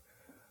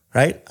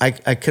 Right? I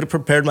could have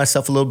prepared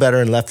myself a little better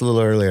and left a little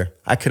earlier.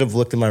 I could have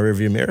looked in my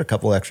rearview mirror a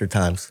couple extra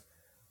times,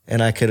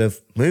 and I could have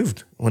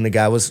moved when the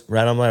guy was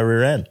right on my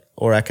rear end,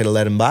 or I could have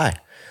let him by.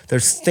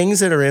 There's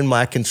things that are in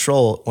my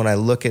control when I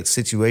look at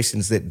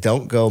situations that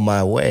don't go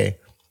my way,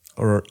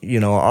 or,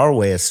 our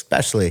way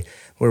especially,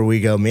 where we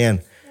go,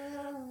 man,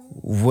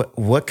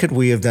 what could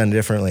we have done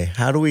differently?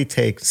 How do we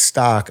take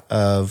stock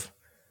of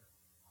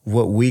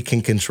what we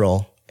can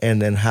control,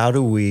 and then how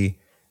do we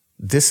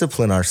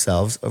discipline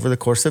ourselves over the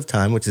course of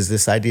time, which is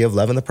this idea of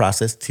loving the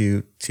process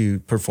to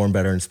perform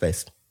better in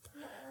space.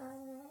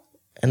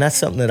 And that's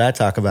something that I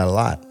talk about a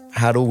lot.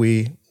 How do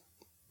we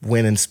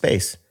win in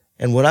space?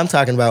 And what I'm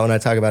talking about when I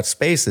talk about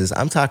space is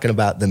I'm talking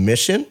about the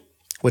mission,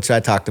 which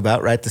I talked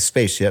about, right? The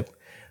spaceship.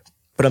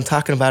 But I'm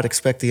talking about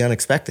expect the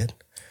unexpected.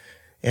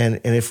 And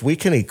if we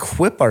can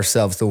equip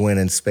ourselves to win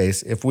in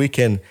space, if we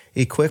can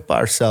equip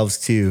ourselves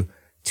to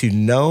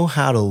know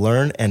how to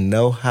learn and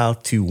know how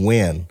to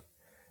win,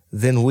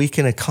 then we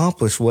can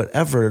accomplish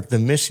whatever the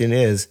mission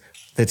is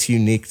that's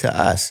unique to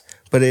us.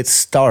 But it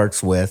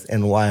starts with,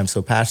 and why I'm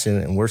so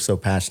passionate and we're so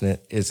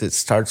passionate, is it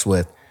starts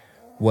with,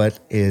 what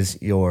is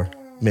your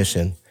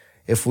mission?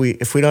 If we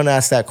don't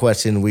ask that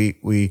question,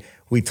 we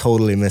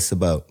totally miss the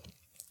boat.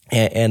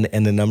 And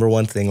the number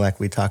one thing, like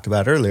we talked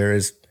about earlier,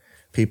 is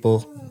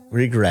people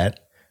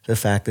regret the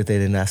fact that they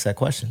didn't ask that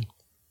question.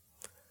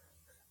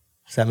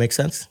 Does that make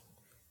sense?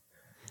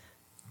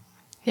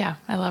 Yeah,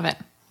 I love it.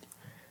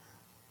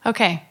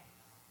 Okay.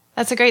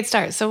 That's a great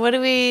start. So what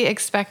do we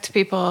expect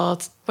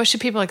what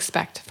should people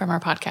expect from our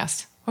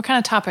podcast? What kind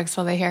of topics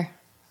will they hear?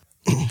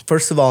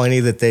 First of all, any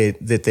that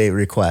they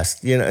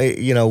request.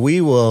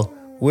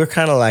 We're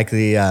kind of like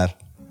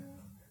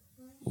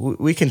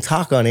we can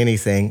talk on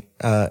anything,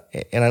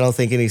 and I don't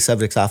think any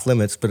subject's off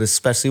limits, but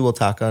especially we'll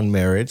talk on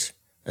marriage,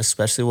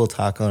 especially we'll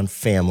talk on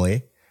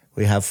family.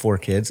 We have 4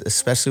 kids,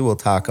 especially we'll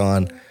talk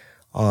on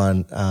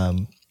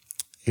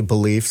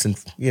beliefs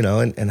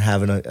and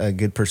having a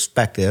good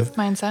perspective.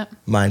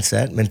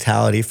 Mindset,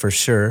 mentality for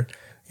sure.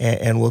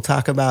 And we'll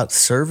talk about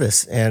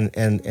service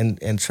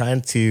and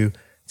trying to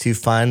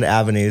find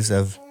avenues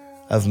of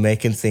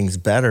making things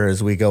better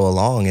as we go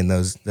along in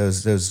those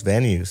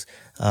venues.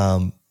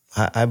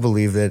 I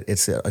believe that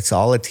it's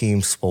all a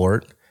team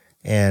sport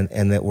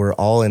and that we're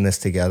all in this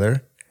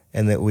together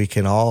and that we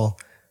can all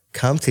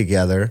come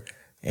together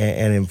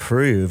and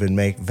improve and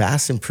make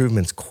vast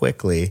improvements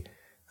quickly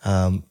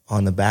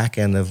on the back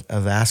end of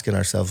asking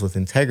ourselves with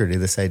integrity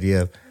this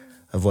idea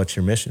of what's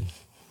your mission.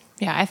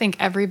 Yeah, I think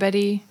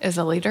everybody is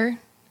a leader.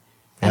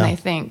 And I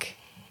think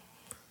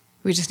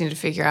we just need to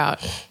figure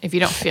out, if you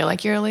don't feel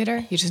like you're a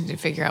leader, you just need to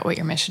figure out what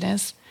your mission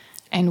is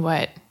and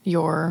what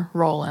your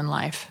role in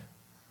life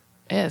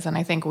is. And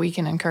I think we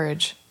can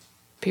encourage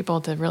people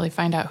to really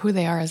find out who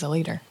they are as a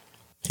leader.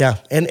 Yeah.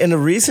 And the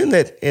reason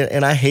that,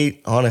 and I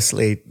hate,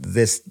 honestly,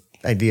 this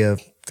idea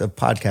of the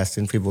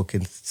podcasting, people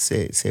can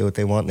say what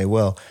they want and they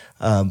will.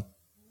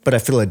 But I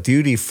feel a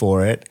duty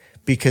for it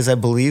because I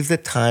believe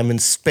that time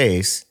and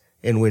space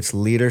in which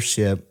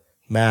leadership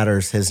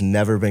matters has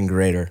never been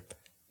greater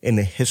in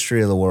the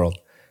history of the world.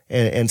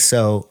 And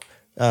so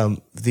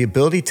the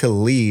ability to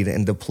lead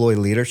and deploy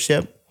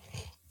leadership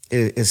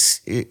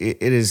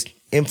is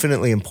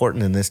infinitely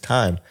important in this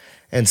time.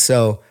 And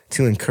so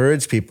to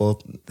encourage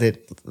people that,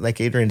 like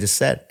Adrian just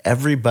said,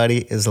 everybody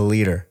is a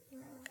leader.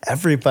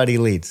 Everybody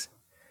leads.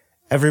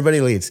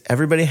 Everybody leads.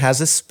 Everybody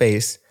has a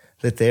space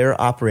that they are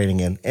operating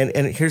in.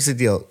 And here's the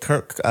deal.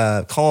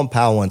 Colin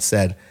Powell once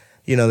said,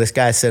 this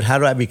guy said, how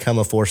do I become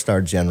a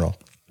 4-star general?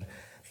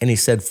 And he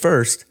said,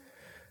 first,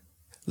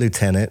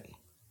 lieutenant,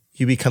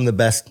 you become the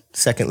best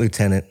second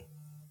lieutenant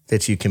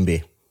that you can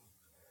be.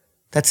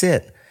 That's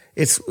it.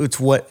 It's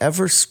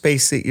whatever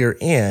space that you're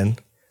in,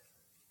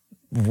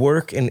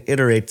 work and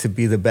iterate to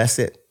be the best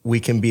that we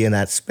can be in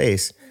that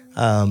space.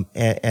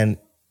 And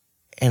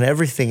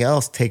everything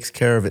else takes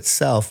care of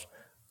itself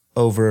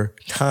over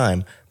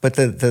time. But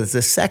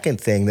the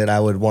second thing that I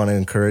would want to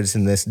encourage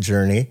in this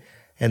journey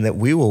and that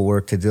we will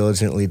work to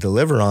diligently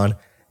deliver on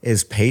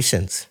is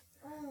patience,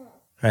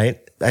 right?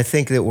 I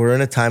think that we're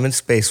in a time and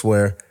space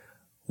where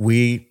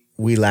we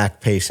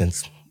lack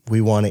patience.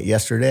 We want it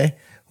yesterday.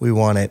 We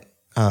want it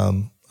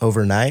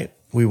overnight.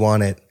 We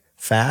want it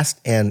fast.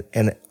 And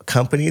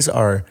companies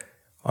are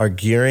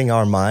gearing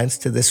our minds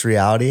to this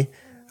reality.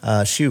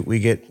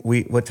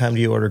 What time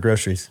do you order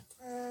groceries?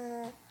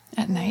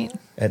 At night.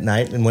 At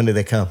night? And when do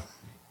they come?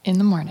 In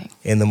the morning.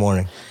 In the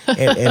morning.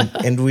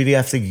 And do we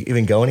have to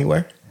even go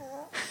anywhere?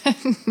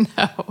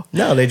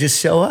 No, they just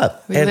show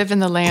up. We live in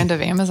the land of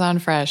Amazon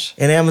Fresh.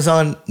 And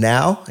Amazon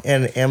now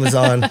and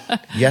Amazon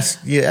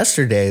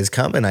yesterday is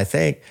coming, I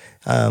think.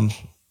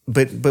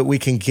 But we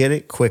can get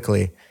it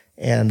quickly.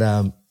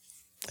 And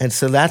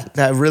so that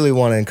I really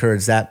want to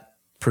encourage that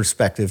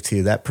perspective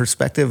too, that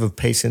perspective of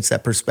patience,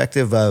 that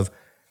perspective of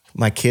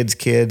my kids'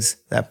 kids,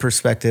 that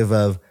perspective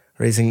of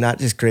raising not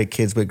just great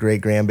kids, but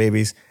great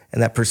grandbabies,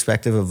 and that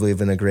perspective of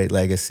leaving a great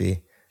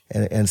legacy.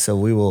 And so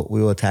we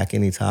will attack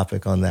any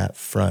topic on that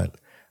front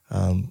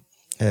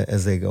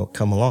as they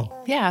come along.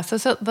 Yeah,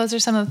 so those are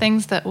some of the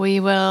things that we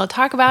will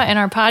talk about in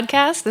our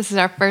podcast. This is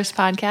our first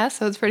podcast,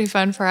 so it's pretty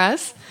fun for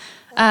us.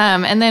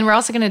 And then we're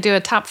also going to do a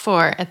top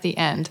 4 at the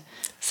end.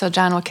 So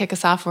John will kick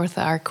us off with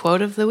our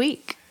quote of the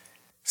week.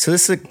 So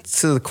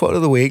the quote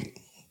of the week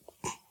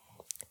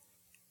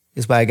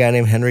is by a guy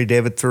named Henry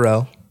David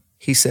Thoreau.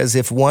 He says,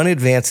 if one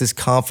advances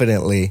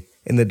confidently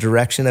in the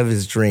direction of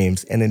his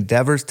dreams and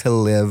endeavors to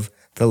live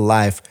the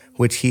life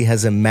which he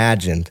has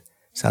imagined,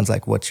 sounds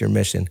like what's your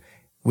mission,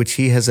 which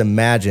he has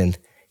imagined,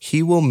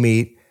 he will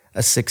meet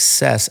a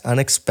success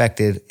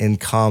unexpected in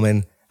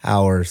common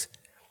hours.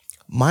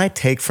 My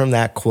take from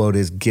that quote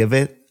is give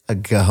it a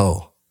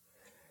go.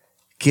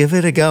 Give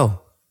it a go.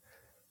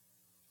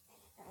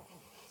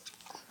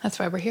 That's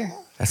why we're here.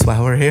 That's why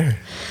we're here.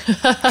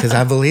 Because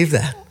I believe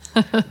that.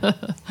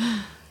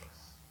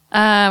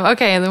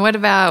 Okay, and then what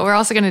about, we're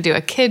also going to do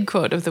a kid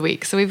quote of the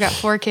week. So we've got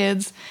 4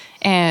 kids,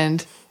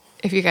 and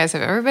if you guys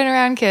have ever been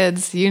around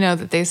kids, you know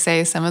that they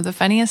say some of the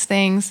funniest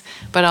things,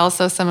 but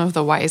also some of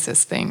the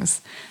wisest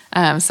things.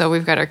 So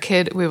we've got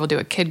we will do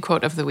a kid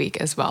quote of the week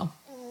as well.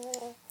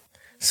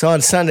 So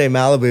on Sunday,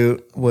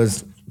 Malibu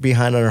was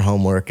behind on her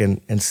homework,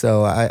 and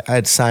so I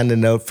had signed a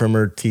note from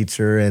her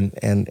teacher,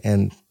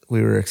 and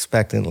we were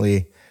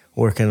expectantly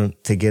working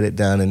to get it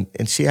done.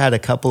 And she had a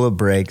couple of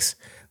breaks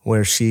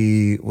where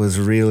she was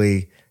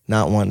really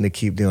not wanting to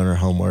keep doing her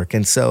homework.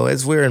 And so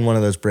as we were in one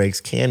of those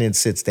breaks, Canyon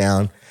sits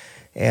down,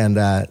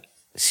 and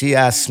she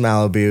asks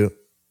Malibu,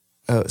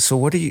 so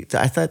what do you,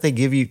 I thought they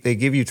give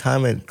you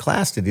time in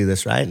class to do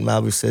this, right? And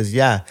Malibu says,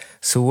 yeah.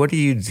 So what are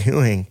you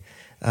doing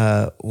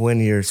when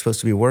you're supposed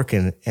to be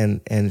working?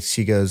 And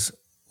she goes,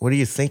 what are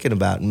you thinking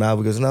about? And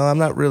Malibu goes, no, I'm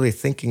not really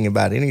thinking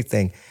about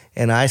anything.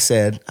 And I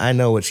said, I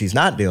know what she's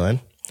not doing.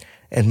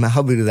 And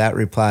Malibu to that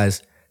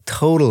replies,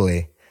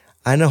 totally.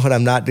 I know what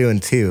I'm not doing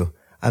too.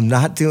 I'm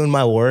not doing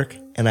my work,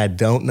 and I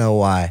don't know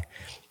why.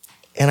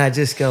 And I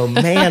just go,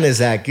 man, is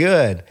that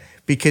good?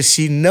 Because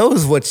she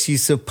knows what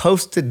she's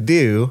supposed to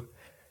do,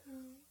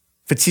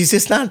 but she's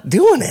just not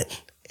doing it.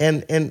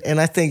 And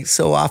I think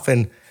so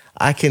often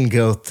I can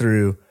go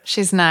through.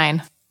 She's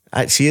 9.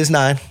 She is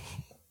 9,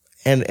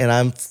 and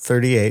I'm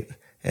 38.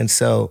 And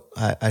so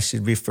I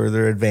should be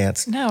further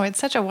advanced. No, it's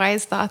such a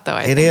wise thought, though.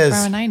 I think is.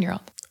 From a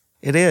 9-year-old.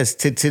 It is.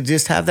 To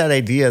just have that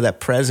idea, that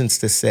presence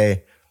to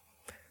say,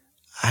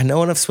 I know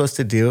what I'm supposed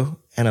to do,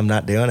 and I'm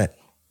not doing it.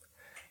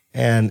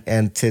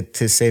 And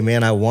to say,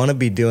 man, I want to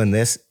be doing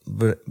this,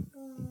 but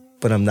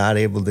I'm not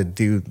able to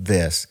do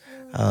this.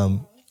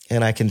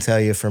 And I can tell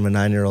you from a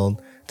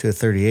 9-year-old to a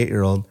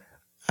 38-year-old,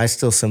 I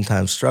still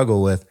sometimes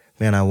struggle with,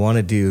 man, I want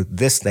to do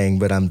this thing,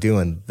 but I'm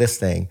doing this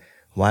thing.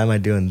 Why am I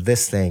doing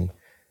this thing?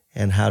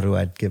 And how do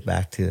I get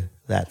back to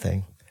that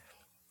thing?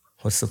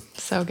 So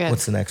good.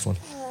 What's the next one?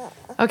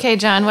 Okay,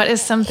 John, what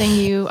is something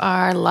you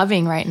are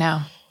loving right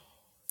now?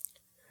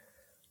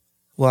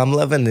 Well, I'm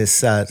loving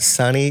this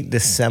sunny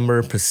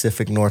December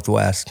Pacific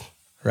Northwest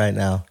right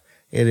now.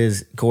 It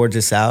is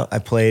gorgeous out. I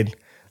played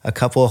a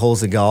couple of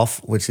holes of golf,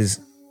 which is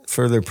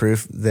further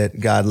proof that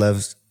God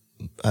loves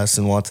us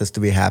and wants us to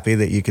be happy,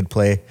 that you could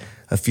play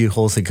a few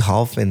holes of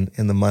golf in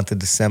the month of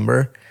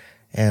December.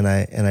 And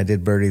I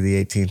did birdie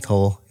the 18th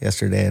hole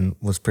yesterday and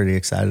was pretty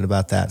excited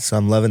about that. So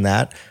I'm loving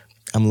that.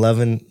 I'm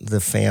loving the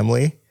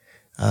family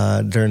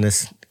during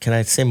this. Can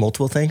I say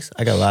multiple things?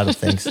 I got a lot of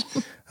things.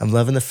 I'm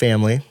loving the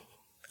family.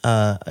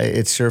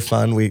 It's sure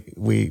fun.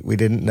 We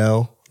didn't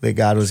know that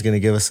God was going to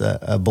give us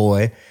a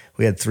boy.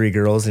 We had 3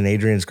 girls, and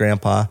Adrian's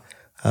grandpa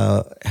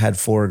had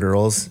 4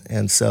 girls.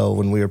 And so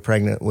when we were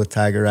pregnant with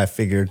Tiger, I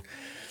figured,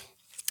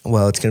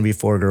 well, it's going to be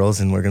 4 girls,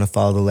 and we're going to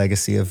follow the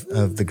legacy of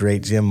the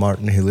great Jim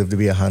Martin, who lived to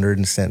be 100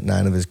 and sent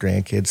 9 of his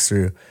grandkids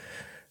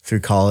through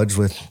college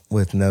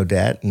with no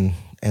debt, and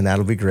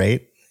that'll be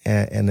great.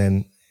 And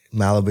then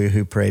Malibu,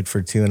 who prayed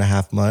for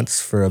 2.5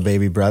 months for a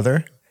baby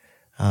brother,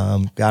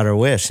 got her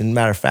wish. And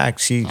matter of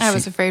fact, I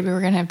was afraid we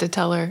were going to have to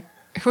tell her,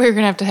 we were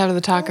going to have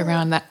the talk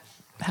around that,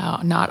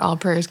 how not all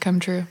prayers come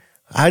true.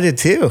 I did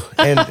too.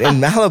 And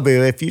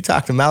Malibu, if you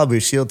talk to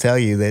Malibu, she'll tell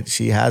you that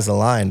she has a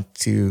line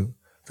to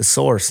the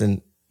source.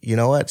 And you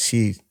know what?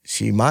 She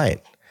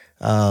might.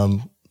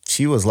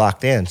 She was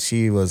locked in.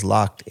 She was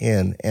locked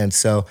in. And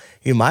so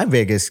my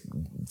biggest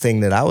thing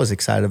that I was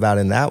excited about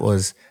in that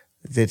was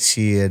that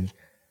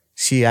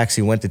she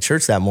actually went to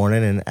church that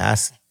morning and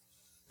asked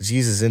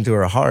Jesus into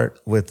her heart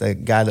with a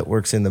guy that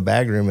works in the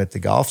bag room at the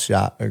golf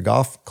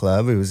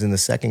club, who was in the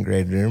 2nd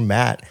grade room,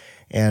 Matt.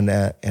 And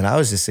I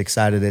was just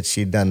excited that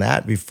she'd done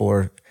that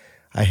before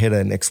I hit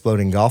an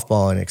exploding golf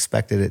ball and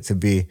expected it to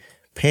be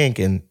pink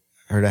and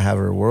her to have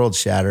her world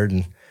shattered.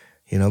 And,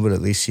 but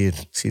at least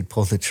she'd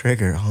pulled the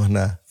trigger on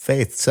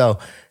faith. So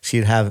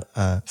she'd have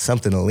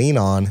something to lean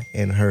on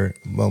in her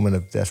moment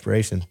of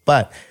desperation.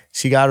 But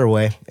she got her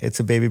way. It's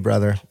a baby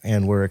brother,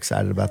 and we're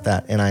excited about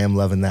that. And I am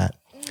loving that.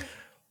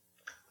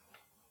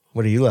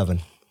 What are you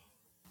loving?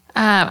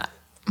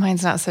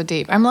 Mine's not so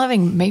deep. I'm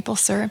loving maple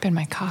syrup in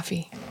my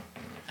coffee.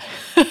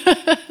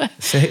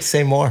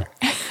 Say more.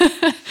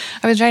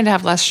 I've been trying to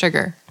have less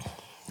sugar.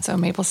 So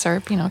maple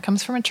syrup,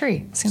 comes from a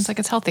tree. Seems like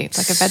it's healthy. It's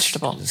like a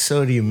vegetable.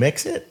 So do you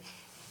mix it?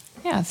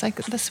 Yeah, it's like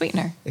the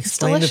sweetener.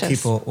 Explain to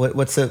people,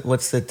 what's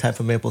the type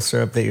of maple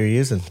syrup that you're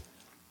using?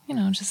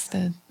 Just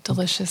the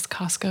delicious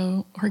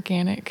Costco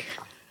organic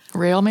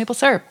real maple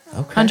syrup.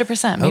 Okay.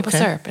 100% maple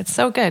syrup. It's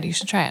so good. You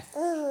should try it.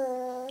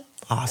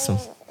 Awesome.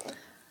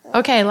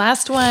 Okay,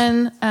 last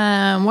one.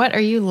 What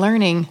are you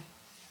learning?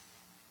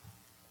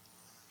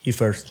 You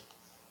first.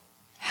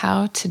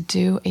 How to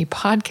do a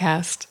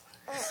podcast.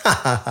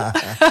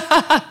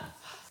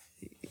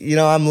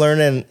 I'm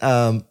learning.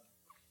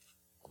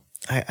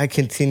 I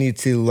continue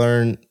to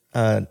learn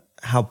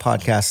how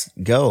podcasts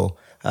go.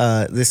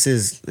 This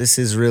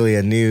is really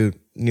a new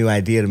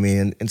idea to me,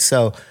 and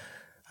so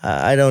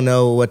I don't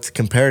know what to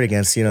compare it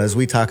against. As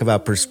we talk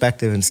about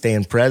perspective and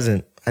staying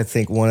present, I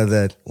think one of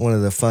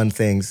the fun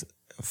things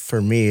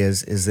for me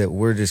is that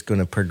we're just going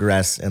to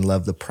progress and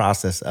love the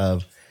process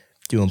of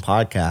doing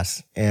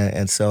podcasts,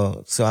 and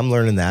so I'm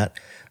learning that.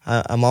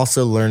 I'm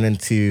also learning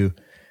to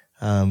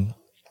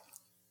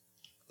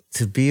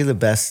be the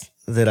best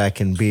that I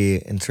can be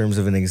in terms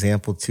of an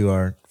example to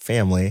our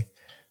family,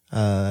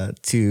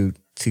 to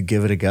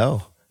give it a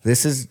go.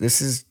 This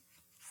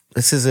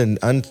is an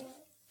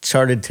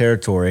uncharted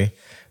territory.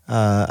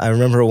 I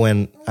remember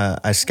when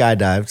I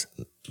skydived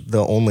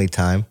the only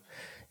time,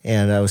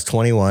 and I was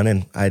 21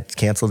 and I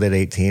canceled at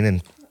 18,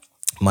 and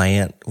my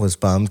aunt was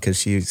bummed because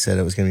she said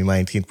it was going to be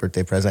my 18th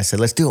birthday present. I said,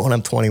 let's do it when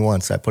I'm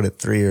 21. So I put it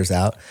 3 years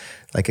out,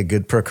 like a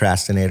good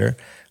procrastinator.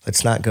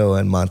 Let's not go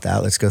a month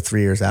out. Let's go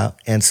 3 years out.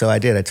 And so I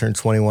did. I turned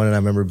 21, and I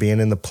remember being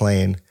in the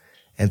plane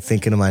and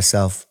thinking to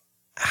myself,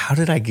 how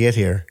did I get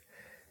here?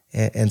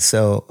 And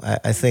so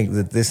I think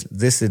that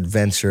this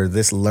adventure,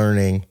 this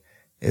learning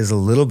is a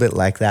little bit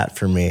like that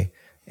for me.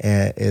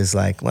 And is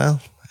like,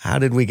 well, how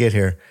did we get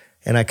here?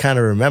 And I kind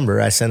of remember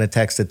I sent a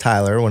text to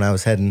Tyler when I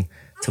was heading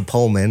to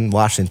Pullman,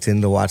 Washington,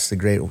 to watch the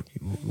great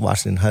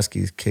Washington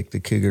Huskies kick the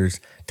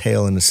Cougars'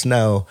 tail in the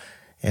snow.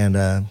 And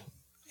I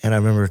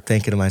remember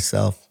thinking to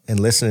myself and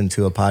listening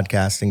to a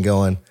podcast and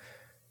going,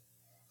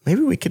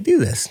 maybe we could do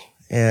this.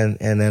 And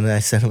then I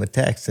sent him a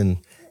text, and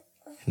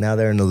now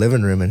they're in the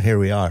living room, and here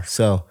we are.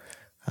 So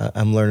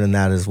I'm learning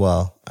that as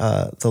well.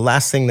 The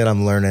last thing that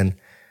I'm learning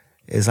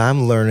is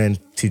I'm learning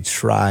to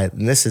try,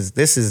 and this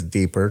is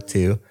deeper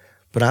too,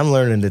 but I'm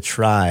learning to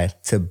try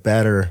to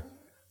better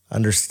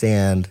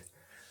understand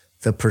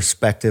the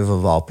perspective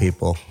of all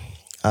people.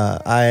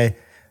 I,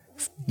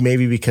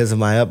 maybe because of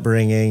my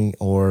upbringing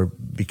or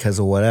because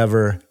of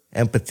whatever,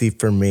 empathy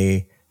for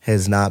me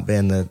has not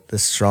been the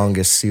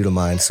strongest suit of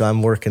mine. So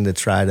I'm working to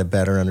try to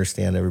better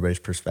understand everybody's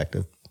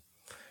perspective.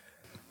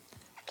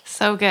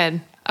 So good.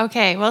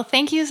 Okay. Well,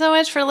 thank you so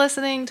much for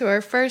listening to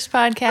our first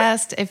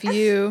podcast. If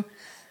you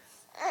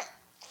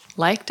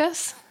liked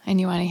us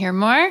and you want to hear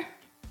more,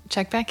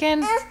 check back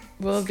in.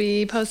 We'll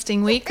be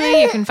posting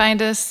weekly. You can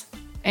find us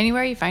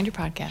anywhere you find your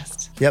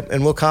podcast. Yep,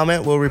 and we'll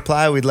comment, we'll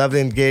reply. We'd love to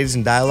engage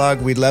in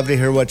dialogue. We'd love to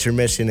hear what your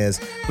mission is.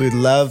 We'd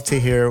love to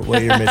hear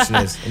what your mission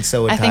is. And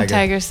so would Tiger. I think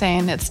Tiger's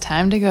saying it's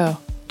time to go.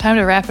 Time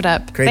to wrap it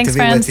up. Great Thanks, to be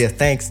friends. with you.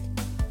 Thanks.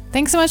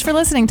 Thanks so much for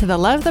listening to the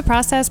Love the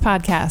Process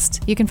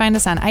podcast. You can find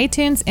us on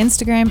iTunes,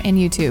 Instagram, and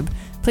YouTube.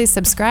 Please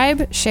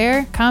subscribe,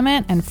 share,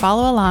 comment, and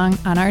follow along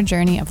on our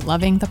journey of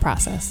loving the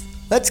process.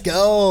 Let's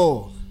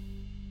go.